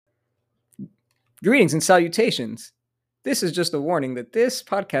Greetings and salutations. This is just a warning that this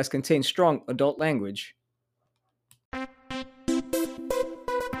podcast contains strong adult language.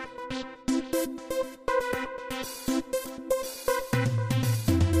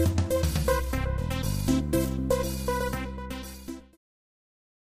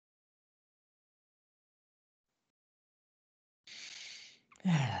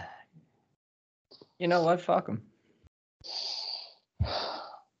 You know what? Fuck them.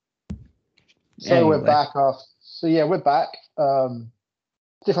 So Anyway. we're back after. So yeah, we're back.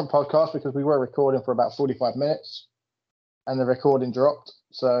 Different podcast because we were recording for about 45 minutes, and the recording dropped.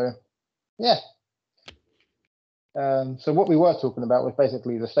 So yeah. So what we were talking about was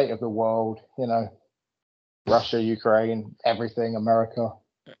basically the state of the world. You know, Russia, Ukraine, everything, America,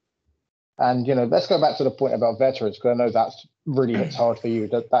 and let's go back to the point about veterans because I know that's really hits hard for you.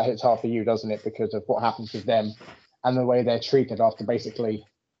 That hits hard for you, doesn't it? Because of what happens with them and the way they're treated after basically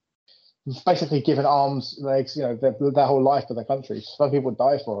given arms, legs, their whole life for the country. Some people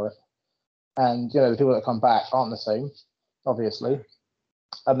die for it. And, the people that come back aren't the same, obviously.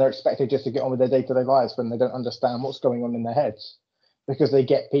 And they're expected just to get on with their day-to-day lives when they don't understand what's going on in their heads. Because they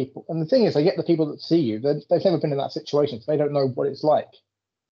get people. And the thing is, they get the people that see you. They've never been in that situation. So they don't know what it's like.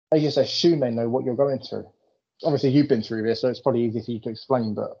 They just assume they know what you're going through. Obviously, you've been through this, so it's probably easy for you to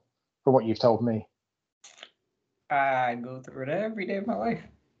explain, but from what you've told me. I go through it every day of my life.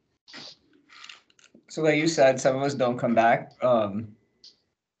 So like you said, some of us don't come back.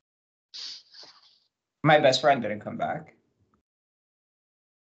 My best friend didn't come back.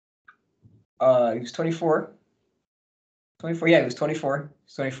 He was 24. 24, yeah, he was 24. He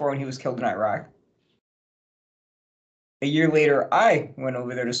was 24 when he was killed in Iraq. A year later, I went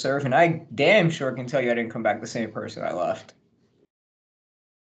over there to serve, and I damn sure can tell you I didn't come back the same person I left.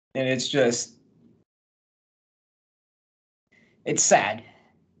 And it's just... It's sad.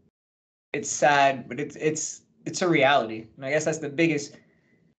 It's sad, but it's a reality. And I guess that's the biggest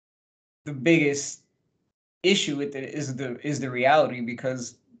issue with it is the reality,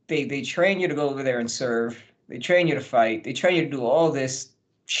 because they train you to go over there and serve. They train you to fight. They train you to do all this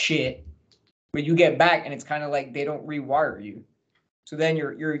shit. But you get back and it's kind of like they don't rewire you. So then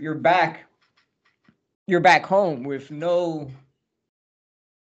you're back home with no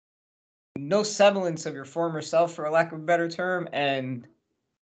semblance of your former self, for lack of a better term, and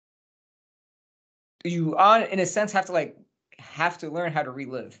you in a sense have to learn how to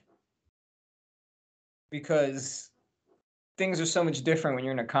relive, because things are so much different when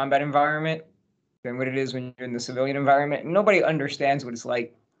you're in a combat environment than what it is when you're in the civilian environment. And nobody understands what it's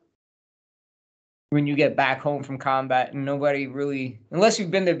like when you get back home from combat, and nobody really, unless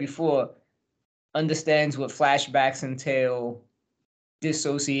you've been there before, understands what flashbacks entail,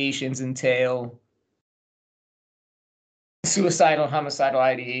 dissociations entail, suicidal, homicidal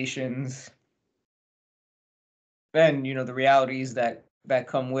ideations, and the realities that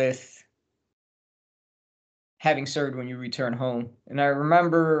come with having served when you return home. And I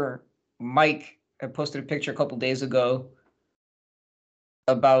remember Mike had posted a picture a couple days ago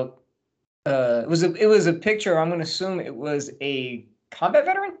about it was a picture. I'm going to assume it was a combat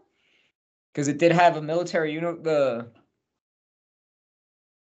veteran, because it did have a military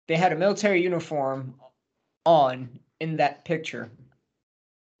they had a military uniform on in that picture.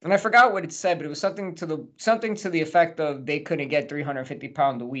 And I forgot what it said, but it was something to the effect of they couldn't get 350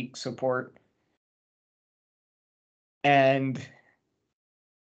 pound a week support. And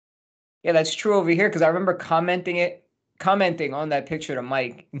yeah, that's true over here, because I remember commenting on that picture to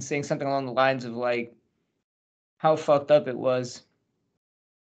Mike and saying something along the lines of like how fucked up it was,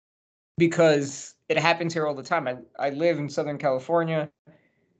 because it happens here all the time. I live in Southern California,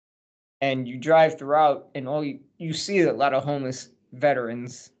 and you drive throughout, and all you see is a lot of homeless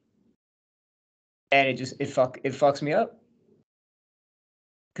veterans, and it fucks me up,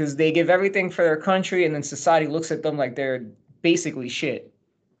 because they give everything for their country, and then society looks at them like they're basically shit.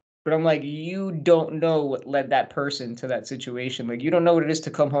 But I'm like, you don't know what led that person to that situation. Like, you don't know what it is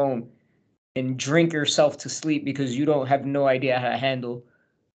to come home and drink yourself to sleep because you don't have no idea how to handle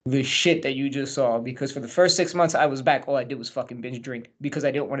the shit that you just saw. Because for the first 6 months I was back, all I did was fucking binge drink because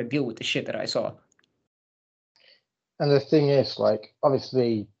I didn't want to deal with the shit that I saw. And the thing is, like,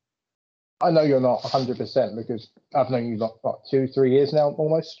 obviously, I know you're not 100% because I've known you like 2-3 years now,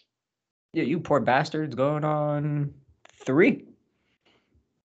 almost. Yeah, you poor bastards, going on 3.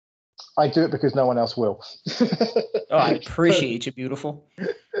 I do it because no one else will. Oh, I appreciate you, beautiful.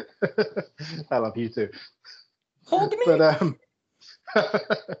 I love you too. Hold me. But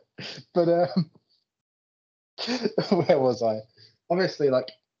where was I? Obviously,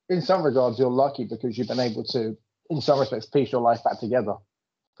 like, in some regards, you're lucky because you've been able to, in some respects, piece your life back together.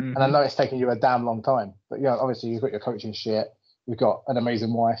 And I know it's taken you a damn long time, but obviously you've got your coaching shit, you've got an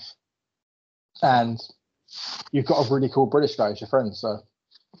amazing wife, and you've got a really cool British guy as your friend. So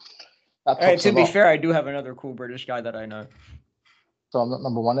to be fair, I do have another cool British guy that I know. So I'm not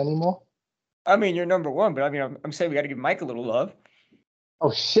number one anymore? I mean, you're number one, but I mean, I'm saying we got to give Mike a little love.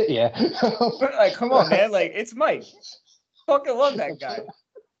 Oh, shit, yeah. But, like, come on, man. Like, it's Mike. Fucking love that guy.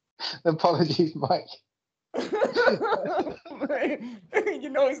 Apologies, Mike. You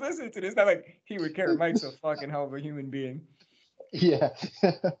know he's listening to this. Not like he would care. Mike's a fucking hell of a human being. Yeah.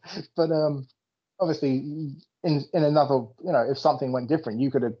 But obviously, in another, if something went different, you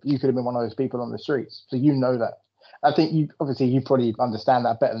could have been one of those people on the streets. So that. I think you probably understand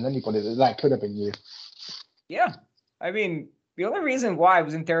that better than anybody, that could have been you. Yeah. I mean, the only reason why I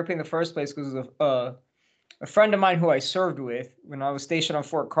was in therapy in the first place was a friend of mine who I served with when I was stationed on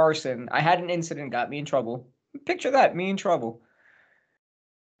Fort Carson. I had an incident, got me in trouble. Picture that, me in trouble.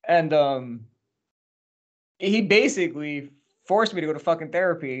 And he basically forced me to go to fucking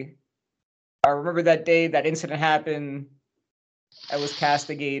therapy. I remember that day that incident happened. I was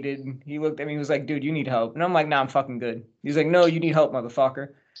castigated. He looked at me, he was like, dude, you need help. And I'm like, nah, I'm fucking good. He's like, no, you need help,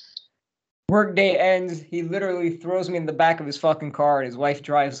 motherfucker. Work day ends. He literally throws me in the back of his fucking car, and his wife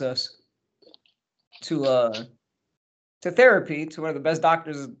drives us to therapy, to one of the best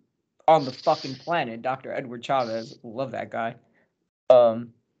doctors on the fucking planet, Dr. Edward Chavez. Love that guy.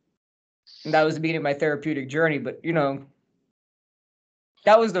 And that was the beginning of my therapeutic journey. But,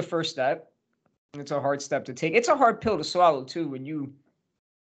 that was the first step. It's a hard step to take. It's a hard pill to swallow, too, when you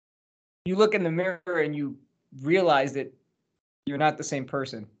look in the mirror and you realize that you're not the same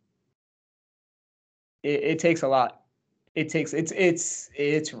person. It takes a lot.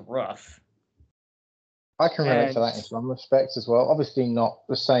 It's rough. I can relate to that in some respects as well. Obviously not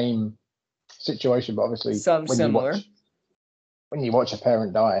the same situation, but obviously some similar. When you watch a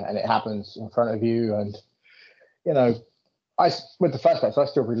parent die and it happens in front of you, and with the flashbacks, I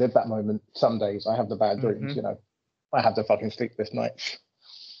still relive that moment. Some days I have the bad dreams. I have to fucking sleep this night,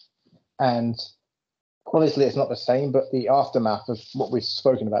 and obviously it's not the same. But the aftermath of what we've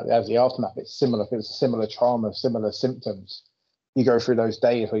spoken about, as the aftermath, it's similar. It's a similar trauma, similar symptoms. You go through those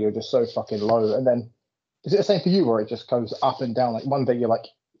days where you're just so fucking low, and then is it the same for you, where it just goes up and down? Like one day you're like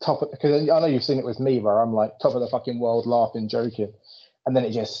top of, because I know you've seen it with me, where I'm like top of the fucking world, laughing, joking, and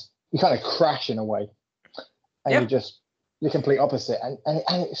then you kind of crash in a way, and you're just the complete opposite, and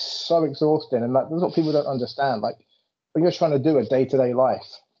it's so exhausting. And like that's what people don't understand. Like when you're trying to do a day-to-day life,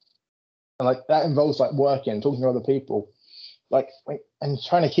 and like that involves like working, talking to other people, like and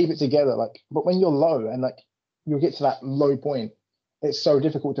trying to keep it together. Like, but when you're low and like you get to that low point, it's so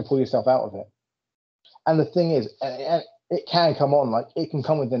difficult to pull yourself out of it. And the thing is, and it can come on, like it can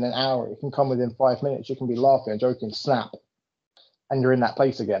come within an hour, it can come within 5 minutes. You can be laughing, joking, snap, and you're in that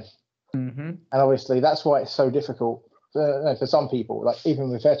place again. And obviously that's why it's so difficult for some people, like even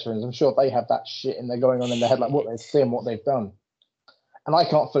with veterans. I'm sure they have that shit and they're going on in their head, like what they've seen, what they've done. And I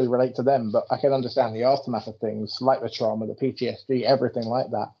can't fully relate to them, but I can understand the aftermath of things like the trauma, the PTSD, everything like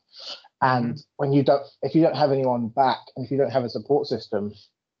that. And when if you don't have anyone back, and if you don't have a support system,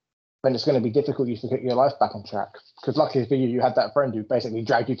 then it's going to be difficult to get your life back on track. Because luckily for you, you had that friend who basically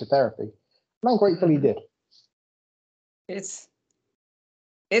dragged you to therapy. And I'm grateful he did. It's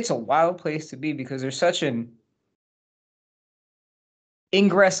a wild place to be, because there's such an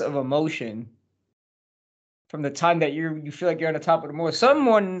ingress of emotion from the time that you feel like you're on the top of the world.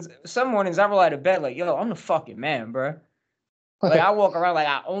 Someone is ever out of bed like, yo, I'm the fucking man, bro. Like I walk around like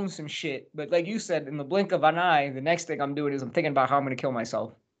I own some shit. But like you said, in the blink of an eye, the next thing I'm doing is I'm thinking about how I'm going to kill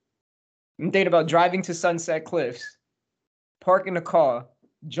myself. I'm thinking about driving to Sunset Cliffs, parking the car,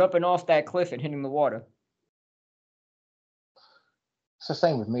 jumping off that cliff and hitting the water. It's the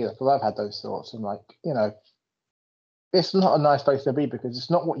same with me, because I've had those thoughts. And like, it's not a nice place to be, because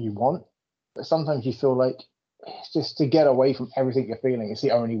it's not what you want. But sometimes you feel like it's just to get away from everything you're feeling. It's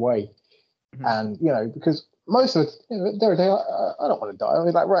the only way. And, because most of it, there are days I don't want to die. I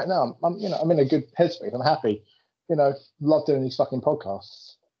mean, like right now, I'm in a good headspace. I'm happy. Love doing these fucking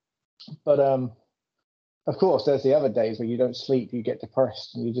podcasts. But of course, there's the other days where you don't sleep, you get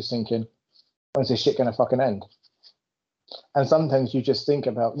depressed, and you're just thinking, when's this shit going to fucking end? And sometimes you just think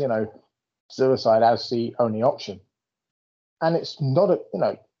about, suicide as the only option. And it's not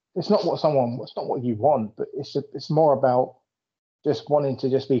it's not what you want, but it's more about just wanting to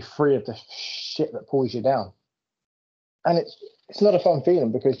just be free of the shit that pulls you down. And it's not a fun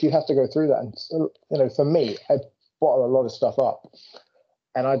feeling, because you have to go through that. And for me, I bottle a lot of stuff up,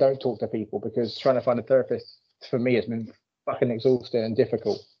 and I don't talk to people, because trying to find a therapist for me has been fucking exhausting and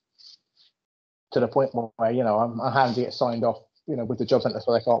difficult, to the point where I'm having to get signed off, with the job centre,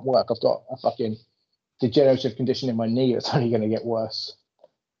 so I can't work. I've got a fucking degenerative condition in my knee that's only going to get worse.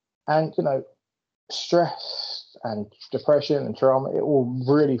 And, stress and depression and trauma, it will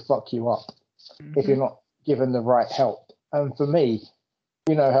really fuck you up if you're not given the right help. And for me,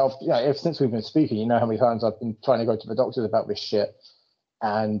 how, ever since we've been speaking, you know how many times I've been trying to go to the doctors about this shit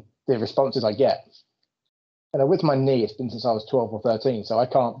and the responses I get. With my knee, it's been since I was 12 or 13, so I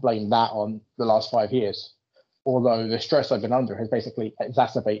can't blame that on the last 5 years. Although the stress I've been under has basically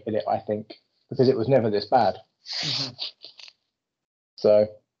exacerbated it, I think, because it was never this bad. So,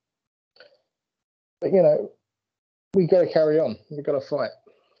 but we got to carry on. We got to fight.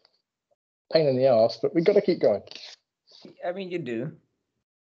 Pain in the ass, but we got to keep going. I mean, you do.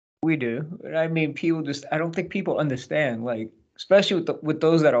 We do. I mean, people I don't think people understand, like, especially with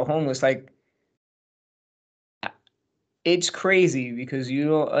those that are homeless, like, it's crazy because you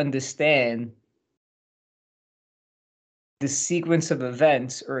don't understand the sequence of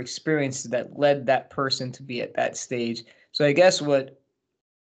events or experiences that led that person to be at that stage. So I guess what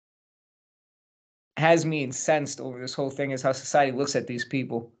has me incensed over this whole thing is how society looks at these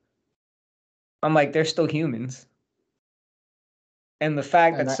people. I'm like, they're still humans. And the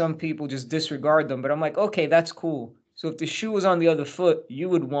fact that some people just disregard them, but I'm like, okay, that's cool. So if the shoe was on the other foot, you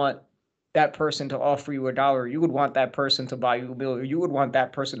would want that person to offer you $1. You would want that person to buy you a meal, or you would want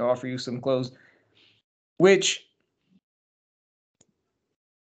that person to offer you some clothes, which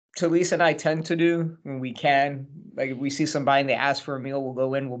Talisa and I tend to do when we can. Like, if we see somebody and they ask for a meal, we'll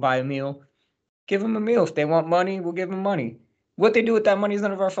go in, we'll buy a meal. Give them a meal. If they want money, we'll give them money. What they do with that money is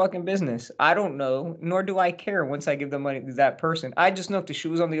none of our fucking business. I don't know, nor do I care once I give the money to that person. I just know if the shoe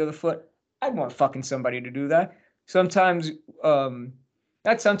was on the other foot, I'd want fucking somebody to do that. Sometimes,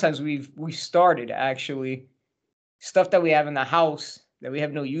 not sometimes, we started actually stuff that we have in the house that we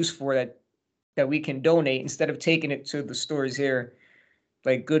have no use for that we can donate instead of taking it to the stores here,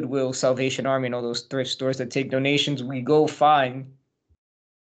 like Goodwill, Salvation Army, and all those thrift stores that take donations. We go find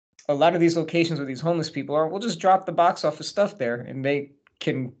a lot of these locations where these homeless people are. We'll just drop the box off of stuff there, and they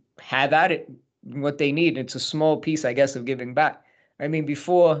can have at it what they need. It's a small piece, I guess, of giving back. I mean,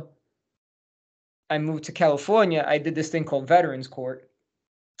 before I moved to California, I did this thing called Veterans Court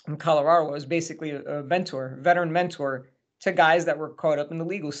in Colorado. I was basically a veteran mentor to guys that were caught up in the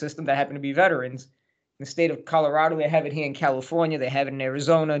legal system that happen to be veterans. In the state of Colorado, they have it here in California. They have it in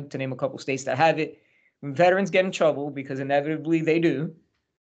Arizona, to name a couple states that have it. When veterans get in trouble, because inevitably they do,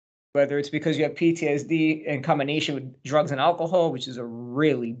 whether it's because you have PTSD in combination with drugs and alcohol, which is a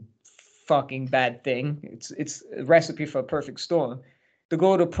really fucking bad thing. It's a recipe for a perfect storm. The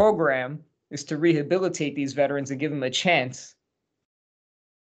goal of the program is to rehabilitate these veterans and give them a chance.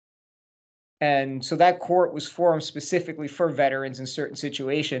 And so that court was formed specifically for veterans in certain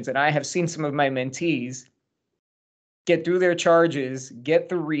situations. And I have seen some of my mentees get through their charges, get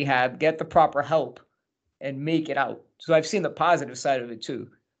the rehab, get the proper help, and make it out. So I've seen the positive side of it too.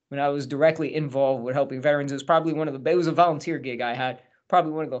 When I was directly involved with helping veterans, it was probably it was a volunteer gig I had,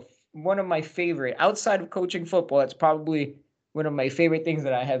 probably one of my favorite, outside of coaching football, that's probably one of my favorite things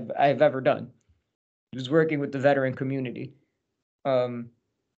that I have ever done. It was working with the veteran community. But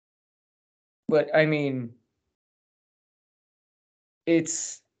I mean, it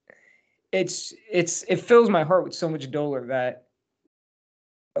fills my heart with so much dolor that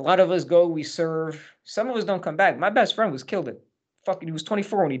a lot of us go, we serve, some of us don't come back. My best friend was killed he was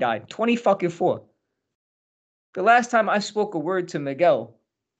 24 when he died. 24. The last time I spoke a word to Miguel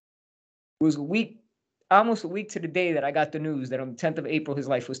was almost a week to the day that I got the news that on the 10th of April, his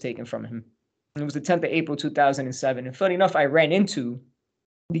life was taken from him. And it was the 10th of April, 2007. And funny enough, I ran into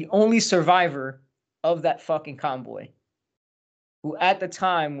the only survivor of that fucking convoy, who at the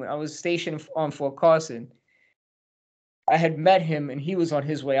time when I was stationed on Fort Carson, I had met him and he was on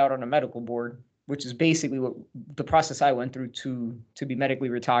his way out on a medical board, which is basically what the process I went through to be medically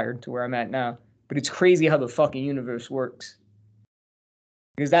retired to where I'm at now. But it's crazy how the fucking universe works.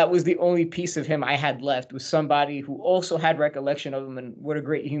 Because that was the only piece of him I had left, was somebody who also had recollection of him and what a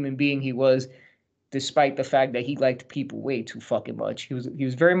great human being he was, despite the fact that he liked people way too fucking much. He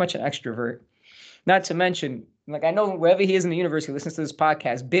was very much an extrovert. Not to mention, like, I know wherever he is in the universe, he listens to this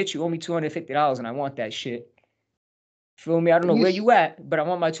podcast. Bitch, you owe me $250 and I want that shit. Feel me? I don't know where you at, but I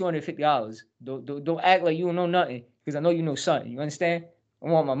want my $250. Don't act like you don't know nothing, because I know you know something. You understand? I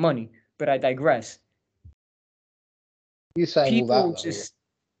want my money, but I digress. You saying all that?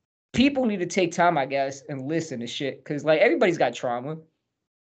 People need to take time, I guess, and listen to shit, because like everybody's got trauma.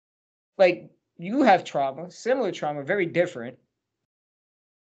 Like, you have trauma, similar trauma, very different,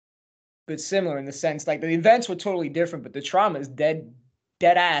 but similar in the sense like the events were totally different, but the trauma is dead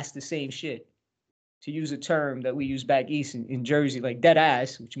ass the same shit. to use a term that we use back east in Jersey, like dead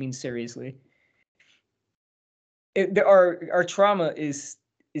ass, which means seriously. Our trauma is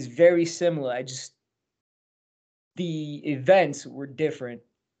very similar. The events were different.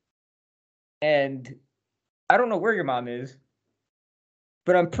 And I don't know where your mom is,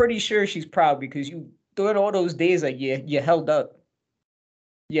 but I'm pretty sure she's proud because you, during all those days, like, you held up.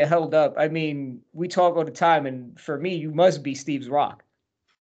 You held up. I mean, we talk all the time, and for me, you must be Steve's rock.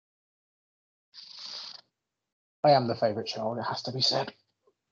 I am the favorite child, it has to be said.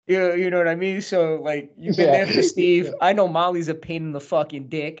 Yeah, you know what I mean? So, like, you've been there for Steve. Yeah. I know Molly's a pain in the fucking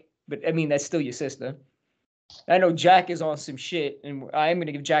dick, but I mean, that's still your sister. I know Jack is on some shit, and I'm going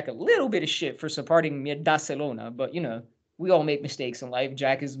to give Jack a little bit of shit for supporting Barcelona, but, you know, we all make mistakes in life.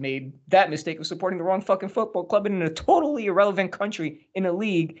 Jack has made that mistake of supporting the wrong fucking football club in a totally irrelevant country in a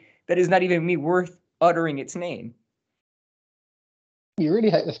league that is not even me worth uttering its name. You really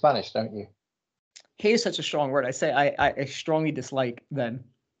hate the Spanish, don't you? Hate is such a strong word. I say I strongly dislike them.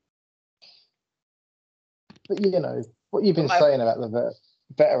 But, you know, what you've been saying about the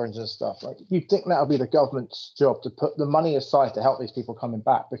veterans and stuff, like, you think that'll be the government's job to put the money aside to help these people coming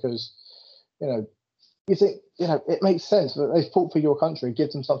back because, you know, you think, you know, it makes sense that they fought for your country,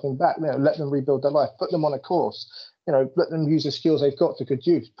 give them something back, you know, let them rebuild their life, put them on a course, you know, let them use the skills they've got to good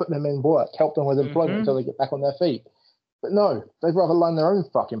use, put them in work, help them with employment until they get back on their feet. But no, they'd rather line their own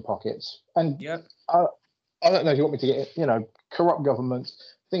fucking pockets. And yep. I don't know if you want me to get, you know, corrupt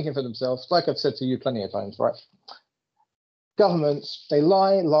governments thinking for themselves. Like I've said to you plenty of times, right? Governments, they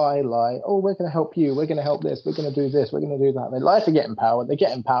lie. Oh, we're going to help you. We're going to help this. We're going to do this. We're going to do that. They lie to get in power. They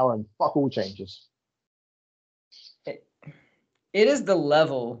get in power and fuck all changes. It is the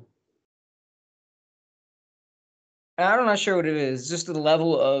level. I'm not sure what it is. Just the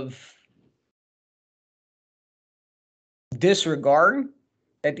level of disregard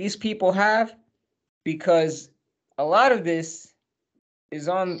that these people have, because a lot of this is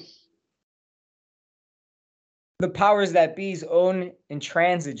on the powers that be's own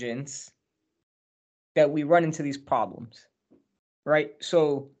intransigence that we run into these problems, right?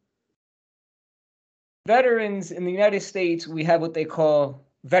 So veterans in the United States, we have what they call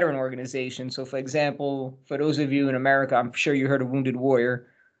veteran organizations. So for example, for those of you in America, I'm sure you heard of Wounded Warrior,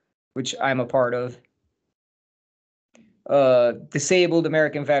 which I'm a part of. Disabled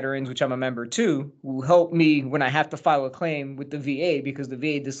American Veterans, which I'm a member too, who help me when I have to file a claim with the VA because the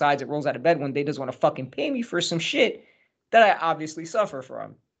VA decides it rolls out of bed one day, doesn't want to fucking pay me for some shit that I obviously suffer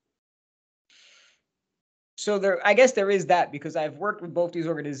from. So I guess there is that, because I've worked with both these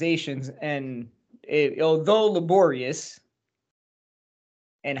organizations, and although laborious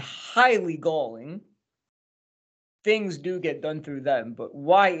and highly galling, things do get done through them. But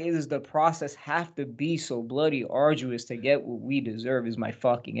why does the process have to be so bloody arduous to get what we deserve is my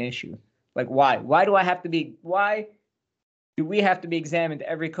fucking issue. Like, why? Why do we have to be examined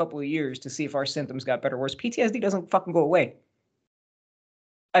every couple of years to see if our symptoms got better or worse? PTSD doesn't fucking go away.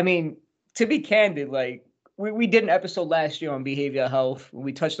 I mean, to be candid, like, we did an episode last year on behavioral health.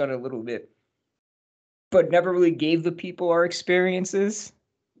 We touched on it a little bit, but never really gave the people our experiences.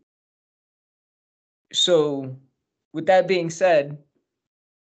 So with that being said,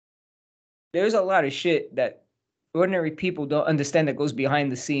 there's a lot of shit that ordinary people don't understand that goes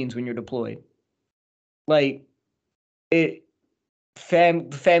behind the scenes when you're deployed. Like,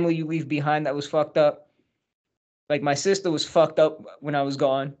 family you leave behind that was fucked up. Like, my sister was fucked up when I was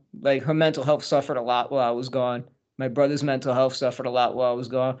gone. Like, her mental health suffered a lot while I was gone. My brother's mental health suffered a lot while I was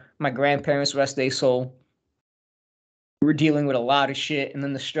gone. My grandparents, rest their soul, were dealing with a lot of shit, and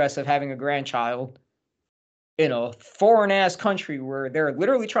then the stress of having a grandchild in a foreign-ass country where they're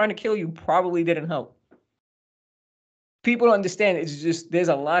literally trying to kill you probably didn't help. People don't understand. It's just, there's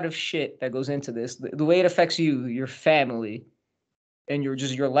a lot of shit that goes into this. The way it affects you, your family, and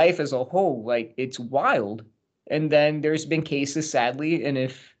your life as a whole. Like, it's wild. And then there's been cases, sadly, and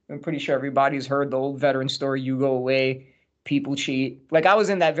I'm pretty sure everybody's heard the old veteran story, you go away, people cheat. Like, I was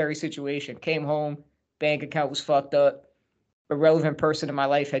in that very situation. Came home, bank account was fucked up, a relevant person in my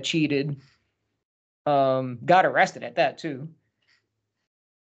life had cheated. Got arrested at that too.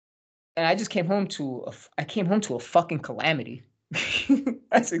 And I just came home to a fucking calamity.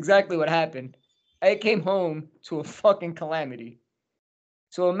 That's exactly what happened. I came home to a fucking calamity.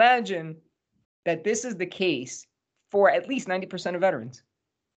 So imagine that this is the case for at least 90% of veterans.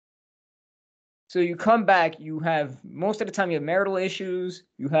 So you come back, you have, most of the time, you have marital issues,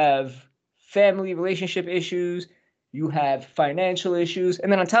 you have family relationship issues, you have financial issues.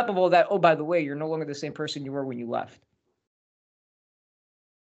 And then on top of all that, oh, by the way, you're no longer the same person you were when you left.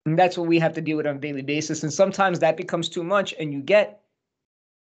 And that's what we have to deal with on a daily basis. And sometimes that becomes too much, and you get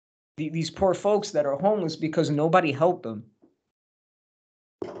these poor folks that are homeless because nobody helped them.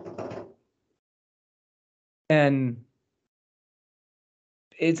 And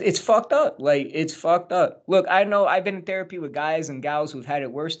it's fucked up. Like, it's fucked up. Look, I know I've been in therapy with guys and gals who've had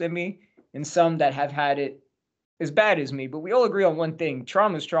it worse than me, and some that have had it as bad as me. But we all agree on one thing: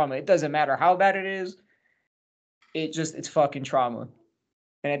 trauma is trauma. It doesn't matter how bad it is. It's fucking trauma.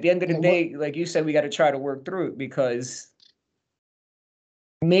 And at the end of the day, like you said, we got to try to work through it, because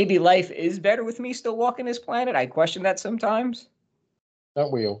maybe life is better with me still walking this planet. I question that sometimes.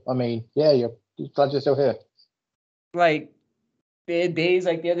 Don't we all? I mean, yeah, you're glad you're still here. Like, days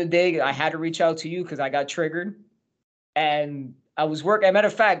like the other day, I had to reach out to you because I got triggered. And I was working. As a matter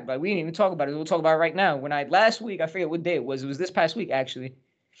of fact, but we didn't even talk about it. We'll talk about it right now. When last week, I forget what day it was. It was this past week, actually.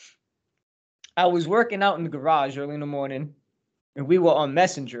 I was working out in the garage early in the morning, and we were on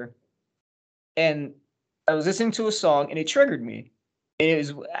Messenger. And I was listening to a song, and it triggered me.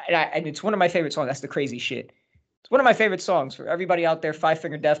 And it's one of my favorite songs. That's the crazy shit. It's one of my favorite songs. For everybody out there, Five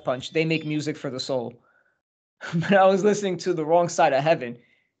Finger Death Punch, they make music for the soul. But I was listening to The Wrong Side of Heaven,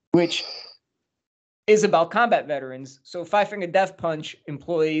 which is about combat veterans. So Five Finger Death Punch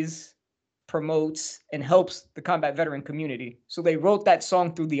employs, promotes, and helps the combat veteran community. So they wrote that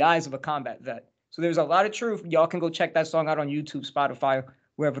song through the eyes of a combat vet. So there's a lot of truth. Y'all can go check that song out on YouTube, Spotify,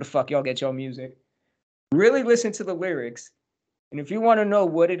 wherever the fuck y'all get your music. Really listen to the lyrics. And if you want to know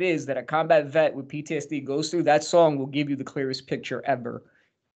what it is that a combat vet with PTSD goes through, that song will give you the clearest picture ever.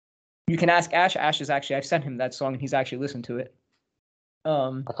 You can ask Ash. Ash is actually, I've sent him that song and he's actually listened to it.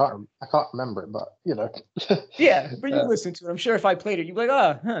 I can't remember it, but you know. Yeah, but you listen to it. I'm sure if I played it, you'd be like,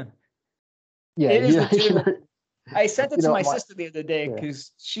 oh, huh. Yeah, it is legitimate. I sent it to my sister the other day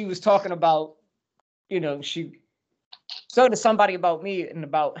because she was talking about, she talking to somebody about me and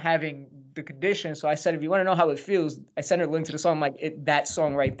about having the condition. So I said, if you want to know how it feels, I sent her a link to the song. I'm like, that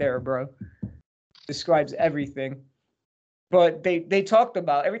song right there, bro, describes everything. But they talked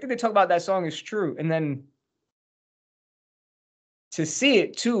about everything they talk about. That song is true. And then to see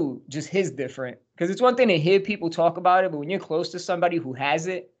it too just hits different, because it's one thing to hear people talk about it, but when you're close to somebody who has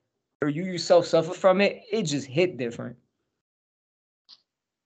it or you yourself suffer from it, it just hit different.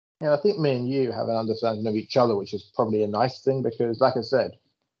 Yeah, I think me and you have an understanding of each other, which is probably a nice thing, because like I said,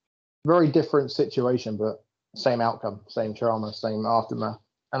 very different situation, but same outcome, same trauma, same aftermath.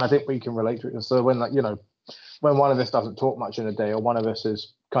 And I think we can relate to it. So when when one of us doesn't talk much in a day, or one of us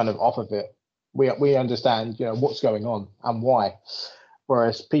is kind of off of it, we understand, what's going on and why.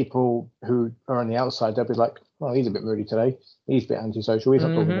 Whereas people who are on the outside, they'll be like, well, he's a bit moody today. He's a bit antisocial. He's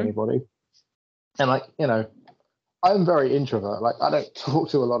not talking to anybody. And I'm very introvert. Like, I don't talk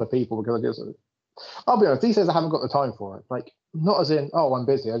to a lot of people because I'll be honest, these days I haven't got the time for it. Like, not as in, oh, I'm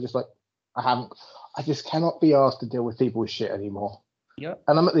busy. I just cannot be asked to deal with people's shit anymore. Yep.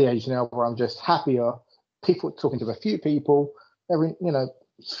 And I'm at the age now where I'm just happier. People talking to a few people,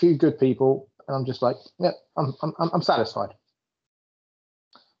 few good people, and I'm just like, yeah, I'm satisfied.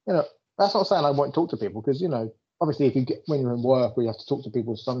 That's not saying I won't talk to people, because obviously when you're in work, we have to talk to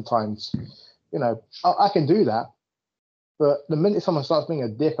people sometimes. I can do that, but the minute someone starts being a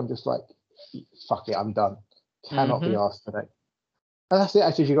dick, I'm just like, fuck it, I'm done. Cannot be asked today. And that's the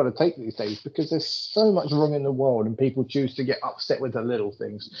attitude you've got to take these days, because there's so much wrong in the world and people choose to get upset with the little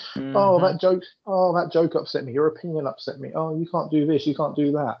things. Oh, that joke upset me. Your opinion upset me. Oh, you can't do this, you can't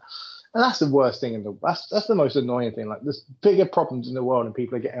do that. And that's the worst thing that's the most annoying thing. Like, there's bigger problems in the world and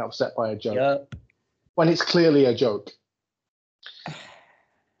people are getting upset by a joke when it's clearly a joke.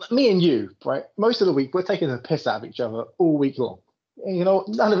 But me and you, right? Most of the week, we're taking the piss out of each other all week long. And,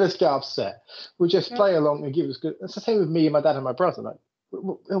 none of us get upset. We just play along and give us good. It's the same with me and my dad and my brother. Like,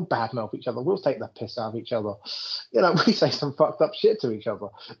 we'll badmouth each other. We'll take the piss out of each other. We say some fucked up shit to each other.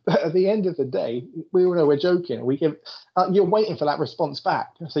 But at the end of the day, we all know we're joking. We give. You're waiting for that response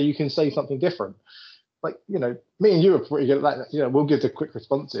back so you can say something different. Like, me and you are pretty good at that. We'll give the quick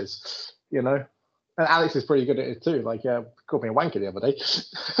responses. And Alex is pretty good at it too. Like, called me a wanker the other day.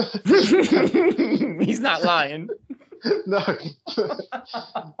 He's not lying. No.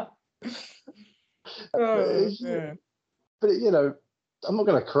 But I'm not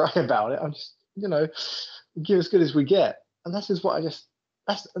going to cry about it. I'm just, give as good as we get. And that's just what it's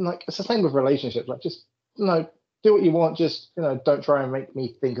the same with relationships. Like, just, do what you want. Just, don't try and make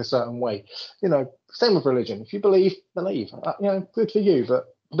me think a certain way. Same with religion. If you believe. Good for you.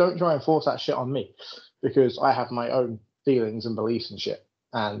 But don't try and force that shit on me, because I have my own feelings and beliefs and shit.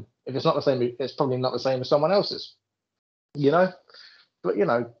 And if it's not the same, it's probably not the same as someone else's. But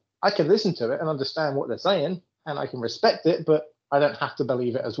I can listen to it and understand what they're saying, and I can respect it, but I don't have to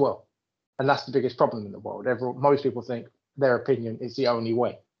believe it as well. And that's the biggest problem in the world. Most people think their opinion is the only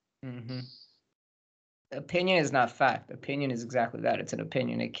way. Mm-hmm. Opinion is not fact. Opinion is exactly that. It's an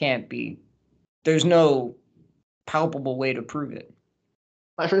opinion. It can't be. There's no palpable way to prove it.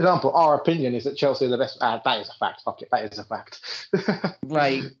 Like, for example, our opinion is that Chelsea are the best. That is a fact. Fuck it, that is a fact.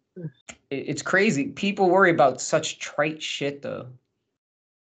 Like, it's crazy. People worry about such trite shit, though.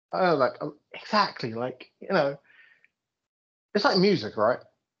 Exactly. Like, it's like music, right?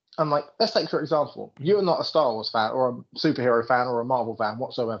 And like, let's take for example, you're not a Star Wars fan or a superhero fan or a Marvel fan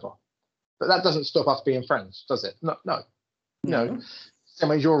whatsoever, but that doesn't stop us being friends, does it? No, no. Same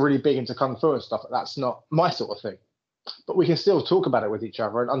way you're really big into kung fu and stuff. That's not my sort of thing. But we can still talk about it with each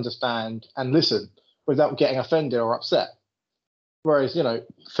other and understand and listen without getting offended or upset. Whereas,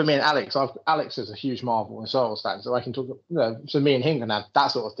 for me and Alex, Alex is a huge Marvel and Star Wars fan, so I can talk. So me and him can have that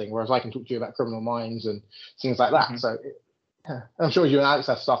sort of thing. Whereas I can talk to you about Criminal Minds and things like that. Mm-hmm. So I'm sure you and Alex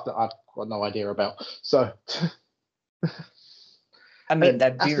have stuff that I've got no idea about. So, I mean,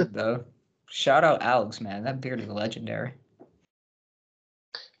 that beard though. Shout out Alex, man. That beard is legendary.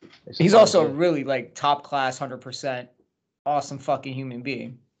 He's also really like top class, 100% awesome fucking human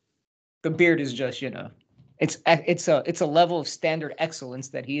being. The beard is just, it's a level of standard excellence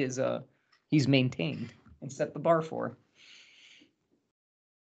that he's maintained and set the bar for.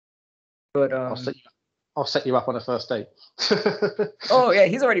 But I'll set you up on a first date. Oh yeah,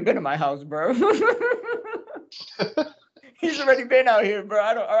 he's already been in my house, bro. He's already been out here, bro.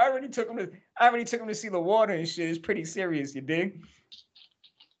 I already took him to see the water and shit. It's pretty serious, you dig?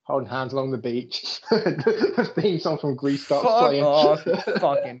 Holding hands along the beach. The theme song from Grease starts playing. Fuck off,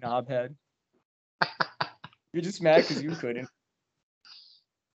 fucking knobhead. You're just mad because you couldn't.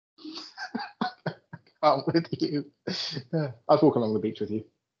 I'm with you. I'd walk along the beach with you.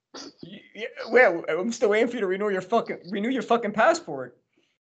 Yeah, well, I'm still waiting for you to renew your fucking passport.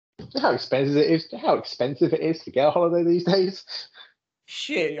 How expensive it is to get a holiday these days.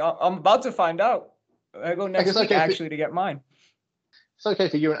 Shit, I'm about to find out. I go next week actually to get mine. It's okay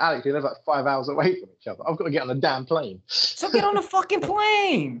for you and Alex. You live like 5 hours away from each other. I've got to get on a damn plane. So get on a fucking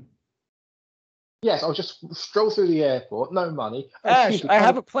plane. Yes, I'll just stroll through the airport. No money. Ash, I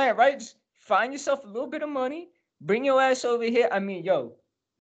have a plan, right? Just find yourself a little bit of money. Bring your ass over here. I mean,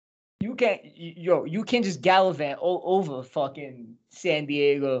 you can't just gallivant all over fucking San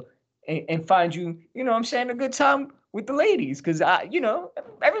Diego and find you know what I'm saying, a good time with the ladies. Because,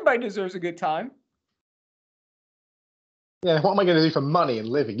 everybody deserves a good time. Yeah, what am I going to do for money and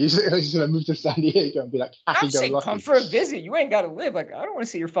living? You're just going to move to San Diego and be like, I'm saying come for a visit. You ain't got to live. Like, I don't want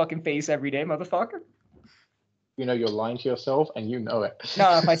to see your fucking face every day, motherfucker. You're lying to yourself and you know it.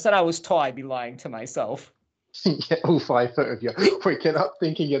 No, if I said I was tall, I'd be lying to myself. Yeah, all 5 foot of you waking up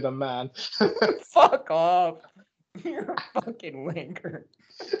thinking you're the man. Fuck off. You're a fucking wanker.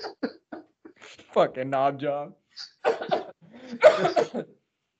 Fucking knob job.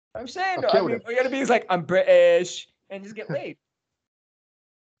 I'm saying, all you gotta be is like, I'm British, and just get laid.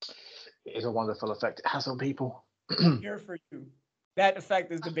 It is a wonderful effect it has on people. Here for you. That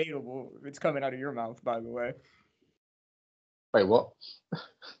effect is debatable. It's coming out of your mouth, by the way. Wait, what?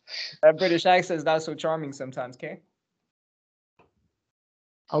 That British accent is not so charming sometimes, Kay.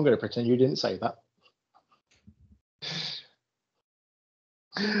 I'm going to pretend you didn't say that.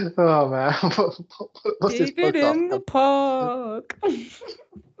 Oh, man. What's this David in the park. I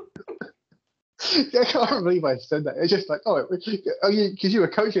can't believe I said that. It's just like, because you were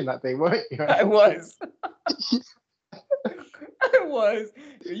coaching that thing, weren't you? I was. I was.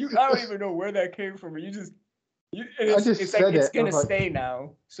 I don't even know where that came from. It's gonna stay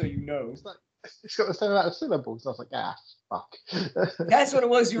now, so you know. It's got the same amount of syllables. I was like, fuck. That's what it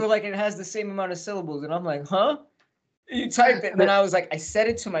was. You were like, it has the same amount of syllables, and I'm like, huh? You typed it, and then I was like, I said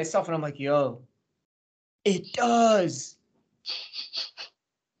it to myself, and I'm like, yo, it does.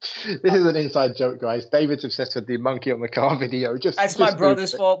 This is an inside joke, guys. David's obsessed with the monkey on the car video. That's my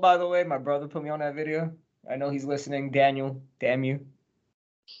brother's fault, by the way. My brother put me on that video. I know he's listening. Daniel, damn you.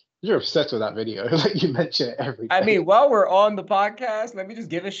 You're obsessed with that video. Like, you mention it every day. I mean, while we're on the podcast, let me just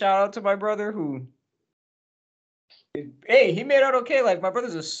give a shout out to my brother who, hey, he made out okay. Like, my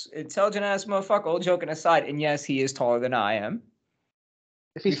brother's an intelligent ass motherfucker, all joking aside. And yes, he is taller than I am.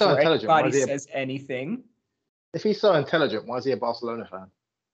 If he's so intelligent, why is he says anything? If he's so intelligent, why is he a Barcelona fan?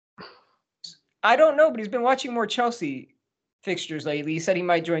 I don't know, but he's been watching more Chelsea fixtures lately. He said he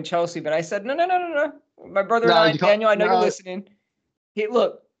might join Chelsea, but I said, no. My brother and I, Daniel, I know you're listening. Hey,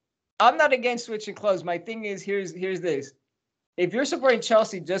 look, I'm not against switching clubs. My thing is, here's this. If you're supporting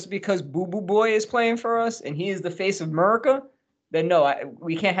Chelsea just because Boo Boo Boy is playing for us and he is the face of America, then no,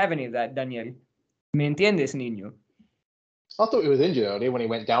 we can't have any of that, Daniel. ¿Me entiendes, niño? I thought he was injured earlier when he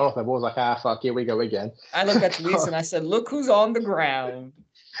went down off the ball. I was like, fuck, here we go again. I looked at Luis and I said, look who's on the ground.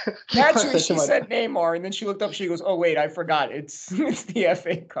 Naturally, she said Neymar, and then she looked up. She goes, "Oh wait, I forgot. It's the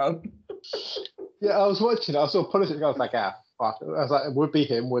FA Cup." Yeah, I was watching. I saw Pulisic. I was like, ah, fuck. I was like, it would be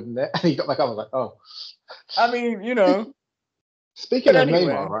him, wouldn't it? And he got back up. I was like, oh. I mean, you know. Speaking of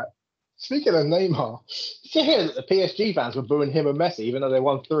Neymar, right? Speaking of Neymar, you hear that the PSG fans were booing him and Messi, even though they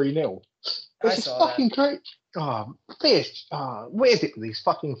won 3-0. This is fucking great. Oh, PSG. Oh, what is it with these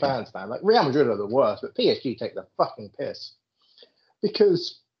fucking fans, man? Like, Real Madrid are the worst, but PSG take the fucking piss.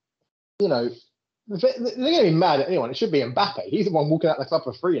 Because, you know, they're going to be mad at anyone. It should be Mbappe. He's the one walking out the club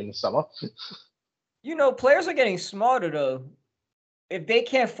for free in the summer. You know, players are getting smarter, though. If they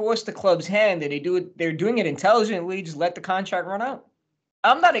can't force the club's hand and they're doing it intelligently, just let the contract run out.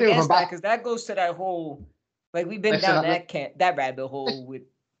 I'm not against that because that goes to that whole, like, we've been down that rabbit hole with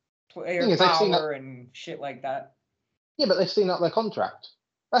player power and shit like that. Yeah, but they've seen up their contract.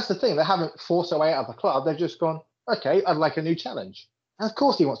 That's the thing. They haven't forced their way out of the club. They've just gone, okay, I'd like a new challenge. And of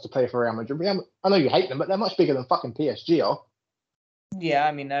course he wants to play for Real Madrid. I know you hate them, but they're much bigger than fucking PSG are. Yeah,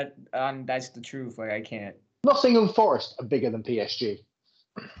 I mean, that's the truth. Like, I can't. Nottingham Forest are bigger than PSG.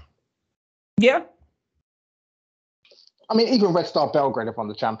 Yeah. I mean, even Red Star Belgrade have won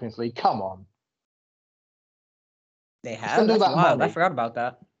the Champions League. Come on. They have? That's wild. I forgot about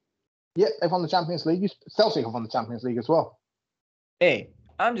that. Yeah, they've won the Champions League. Celtic have won the Champions League as well. Hey,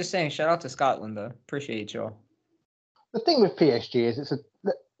 I'm just saying, shout out to Scotland, though. Appreciate y'all. The thing with PSG is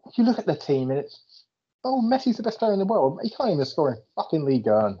you look at the team and it's, Messi's the best player in the world. He can't even score in fucking Ligue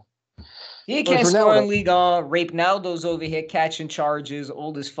 1. He can't score in Ligue 1. Ronaldo's over here catching charges,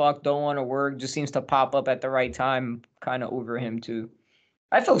 old as fuck, don't want to work, just seems to pop up at the right time. Kind of over him, too.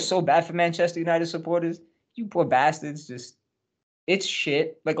 I feel so bad for Manchester United supporters. You poor bastards, just, it's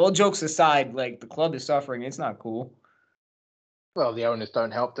shit. Like, all jokes aside, like, the club is suffering. It's not cool. Well, the owners don't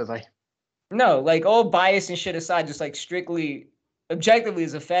help, do they? No, like, all bias and shit aside, just, like, strictly, objectively,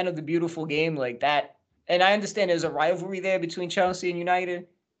 as a fan of the beautiful game, like that. And I understand there's a rivalry there between Chelsea and United.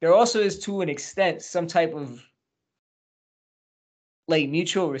 There also is, to an extent, some type of, like,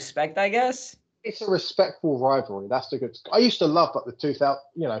 mutual respect, I guess. It's a respectful rivalry. That's the good. I used to love like the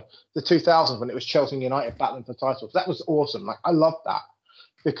 2000s when it was Chelsea and United battling for titles. That was awesome. Like I loved that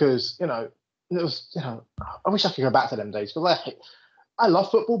because it was I wish I could go back to them days. But I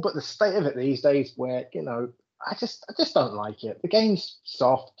love football, but the state of it these days, where I just don't like it. The game's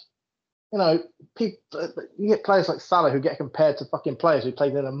soft. People, you get players like Salah who get compared to fucking players who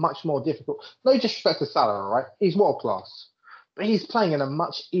played in a much more difficult. No disrespect to Salah, right? He's world class. But he's playing in a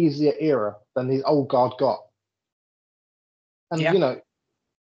much easier era than the old guard got. And, imagine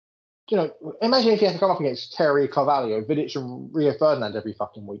if he had to come up against Terry Carvalho, Vidic and Rio Ferdinand every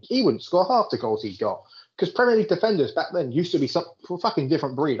fucking week. He wouldn't score half the goals he got. Because Premier League defenders back then used to be some fucking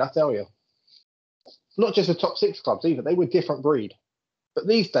different breed, I tell you. Not just the top 6 clubs either. They were different breed. But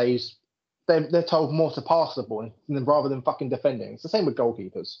these days, they're told more to pass the ball rather than fucking defending. It's the same with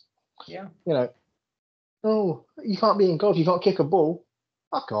goalkeepers. Yeah. Oh, you can't be in goal. You can't kick a ball.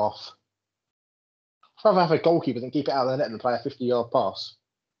 Fuck off. I'd rather have a goalkeeper than keep it out of the net and play a 50-yard pass.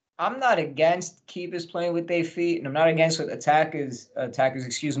 I'm not against keepers playing with their feet, and I'm not against with defenders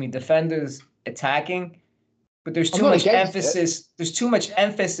attacking. But there's too much emphasis. There's too much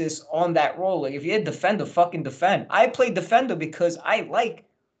emphasis on that role. Like if you're a defender, fucking defend. I play defender because I like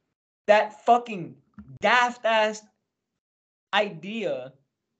that fucking daft ass idea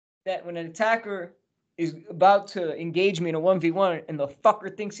that when an attacker is about to engage me in a 1v1 and the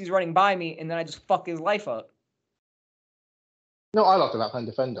fucker thinks he's running by me and then I just fuck his life up. No, I loved about playing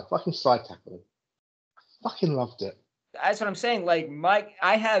defender. Fucking side tackling. Fucking loved it. That's what I'm saying. Like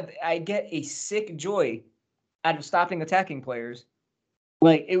I get a sick joy out of stopping attacking players.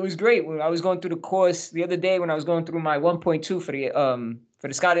 Like it was great when I was going through the course the other day when I was going through my 1.2 for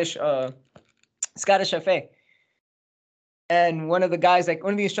the Scottish FA. And one of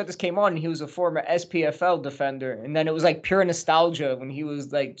the instructors came on and he was a former SPFL defender. And then it was like pure nostalgia when he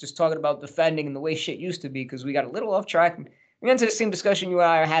was like just talking about defending and the way shit used to be because we got a little off track. We got into the same discussion you and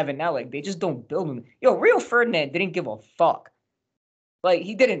I are having now. Like they just don't build them. Yo, Rio Ferdinand didn't give a fuck. Like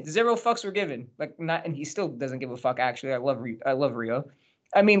he didn't. 0 fucks were given. Like not, and he still doesn't give a fuck. Actually, I love Rio.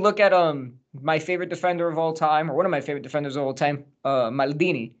 I mean, look at my favorite defender of all time, or one of my favorite defenders of all time,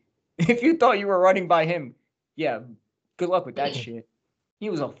 Maldini. If you thought you were running by him, yeah. Good luck with that shit.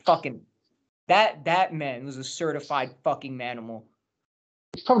 He was a fucking that man was a certified fucking manimal.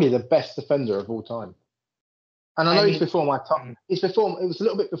 He's probably the best defender of all time. And I know he's before my time. It was a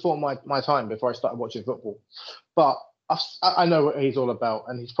little bit before my time before I started watching football. But I know what he's all about,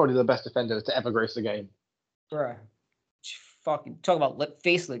 and he's probably the best defender to ever grace the game. Bruh. Fucking talk about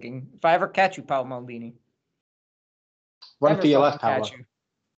face licking. If I ever catch you, Paolo Maldini. Run for your life, Paolo.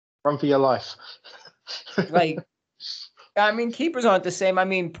 Run for your life. Like, I mean, keepers aren't the same. I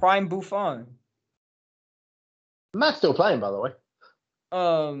mean, prime Buffon. Matt's still playing, by the way.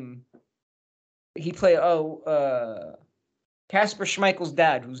 He played. Casper Schmeichel's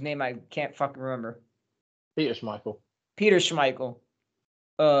dad, whose name I can't fucking remember. Peter Schmeichel. Peter Schmeichel.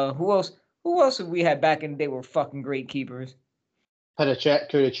 Who else? Who else have we had back in the day were fucking great keepers? Petr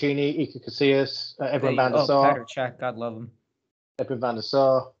Cech, Cudicini, Iker Casillas, Edwin van der Sar. Petr Cech, God love him. Edwin van der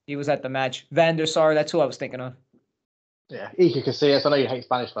Sar. He was at the match. Van der Sar, that's who I was thinking of. Yeah, Iker Casillas. I know you hate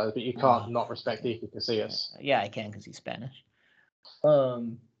Spanish players, but you can't not respect Iker Casillas. Yeah, I can because he's Spanish.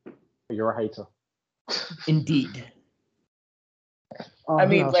 You're a hater. Indeed. I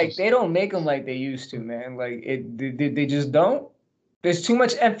mean, like, they don't make them like they used to, man. Like, they just don't. There's too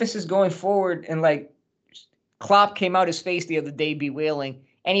much emphasis going forward, and, like, Klopp came out his face the other day bewailing,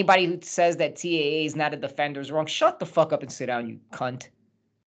 anybody who says that TAA is not a defender is wrong. Shut the fuck up and sit down, you cunt.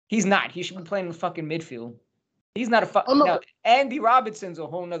 He's not. He should be playing in the fucking midfield. He's not a Now, Andy Robertson's a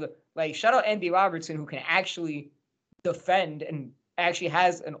whole nother, like, shout out Andy Robertson, who can actually defend and actually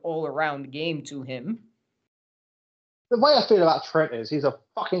has an all-around game to him. The way I feel about Trent is he's a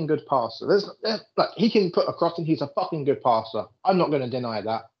fucking good passer. Like, he can put a cross in. He's a fucking good passer. I'm not going to deny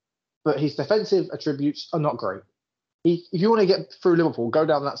that. But his defensive attributes are not great. If you want to get through Liverpool, go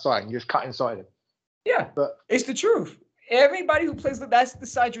down that side and just cut inside him. Yeah, but it's the truth. Everybody who plays, that's the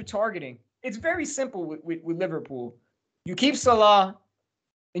side you're targeting. It's very simple with Liverpool. You keep Salah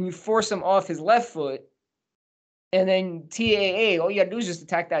and you force him off his left foot, and then TAA, all you got to do is just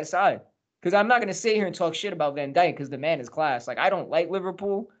attack that side. Because I'm not going to sit here and talk shit about Van Dijk because the man is class. Like, I don't like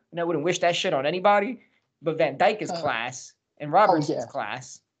Liverpool, and I wouldn't wish that shit on anybody. But Van Dijk is class, and Robertson's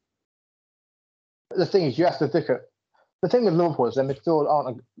class. The thing is, you have to look at the thing with Liverpool is their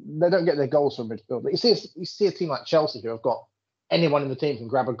midfield they don't get their goals from midfield. But you see a team like Chelsea who have got anyone in the team can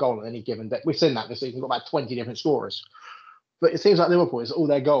grab a goal on any given day. We've seen that this season. We've got about 20 different scorers. But it seems like Liverpool is all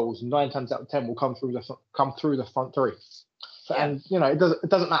their goals 9 times out of 10 will come through the front three. And, you know, it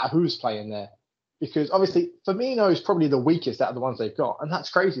doesn't matter who's playing there, because obviously Firmino is probably the weakest out of the ones they've got. And that's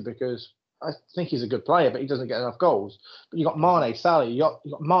crazy because I think he's a good player, but he doesn't get enough goals. But you got Mane, Salah,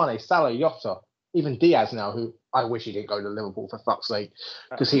 Jota, even Diaz now, who I wish he didn't go to Liverpool for fuck's sake,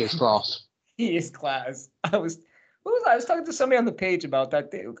 because he is class. He is class. I was talking to somebody on the page about that.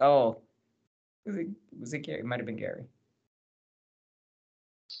 Was it Gary? It might have been Gary.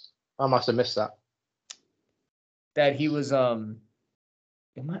 I must have missed that. That he was